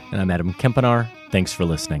Larson. And I'm Adam Kempenaar. Thanks for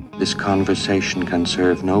listening. This conversation can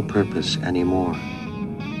serve no purpose anymore.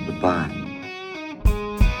 Goodbye.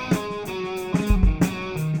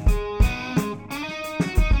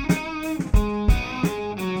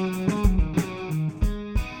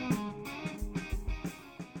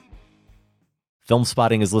 Film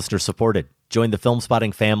Spotting is listener supported. Join the Film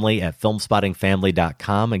Spotting family at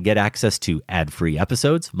filmspottingfamily.com and get access to ad-free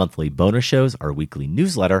episodes, monthly bonus shows, our weekly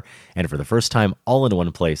newsletter, and for the first time, all in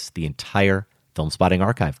one place, the entire Film Spotting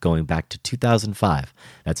archive going back to 2005.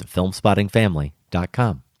 That's at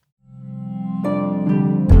filmspottingfamily.com.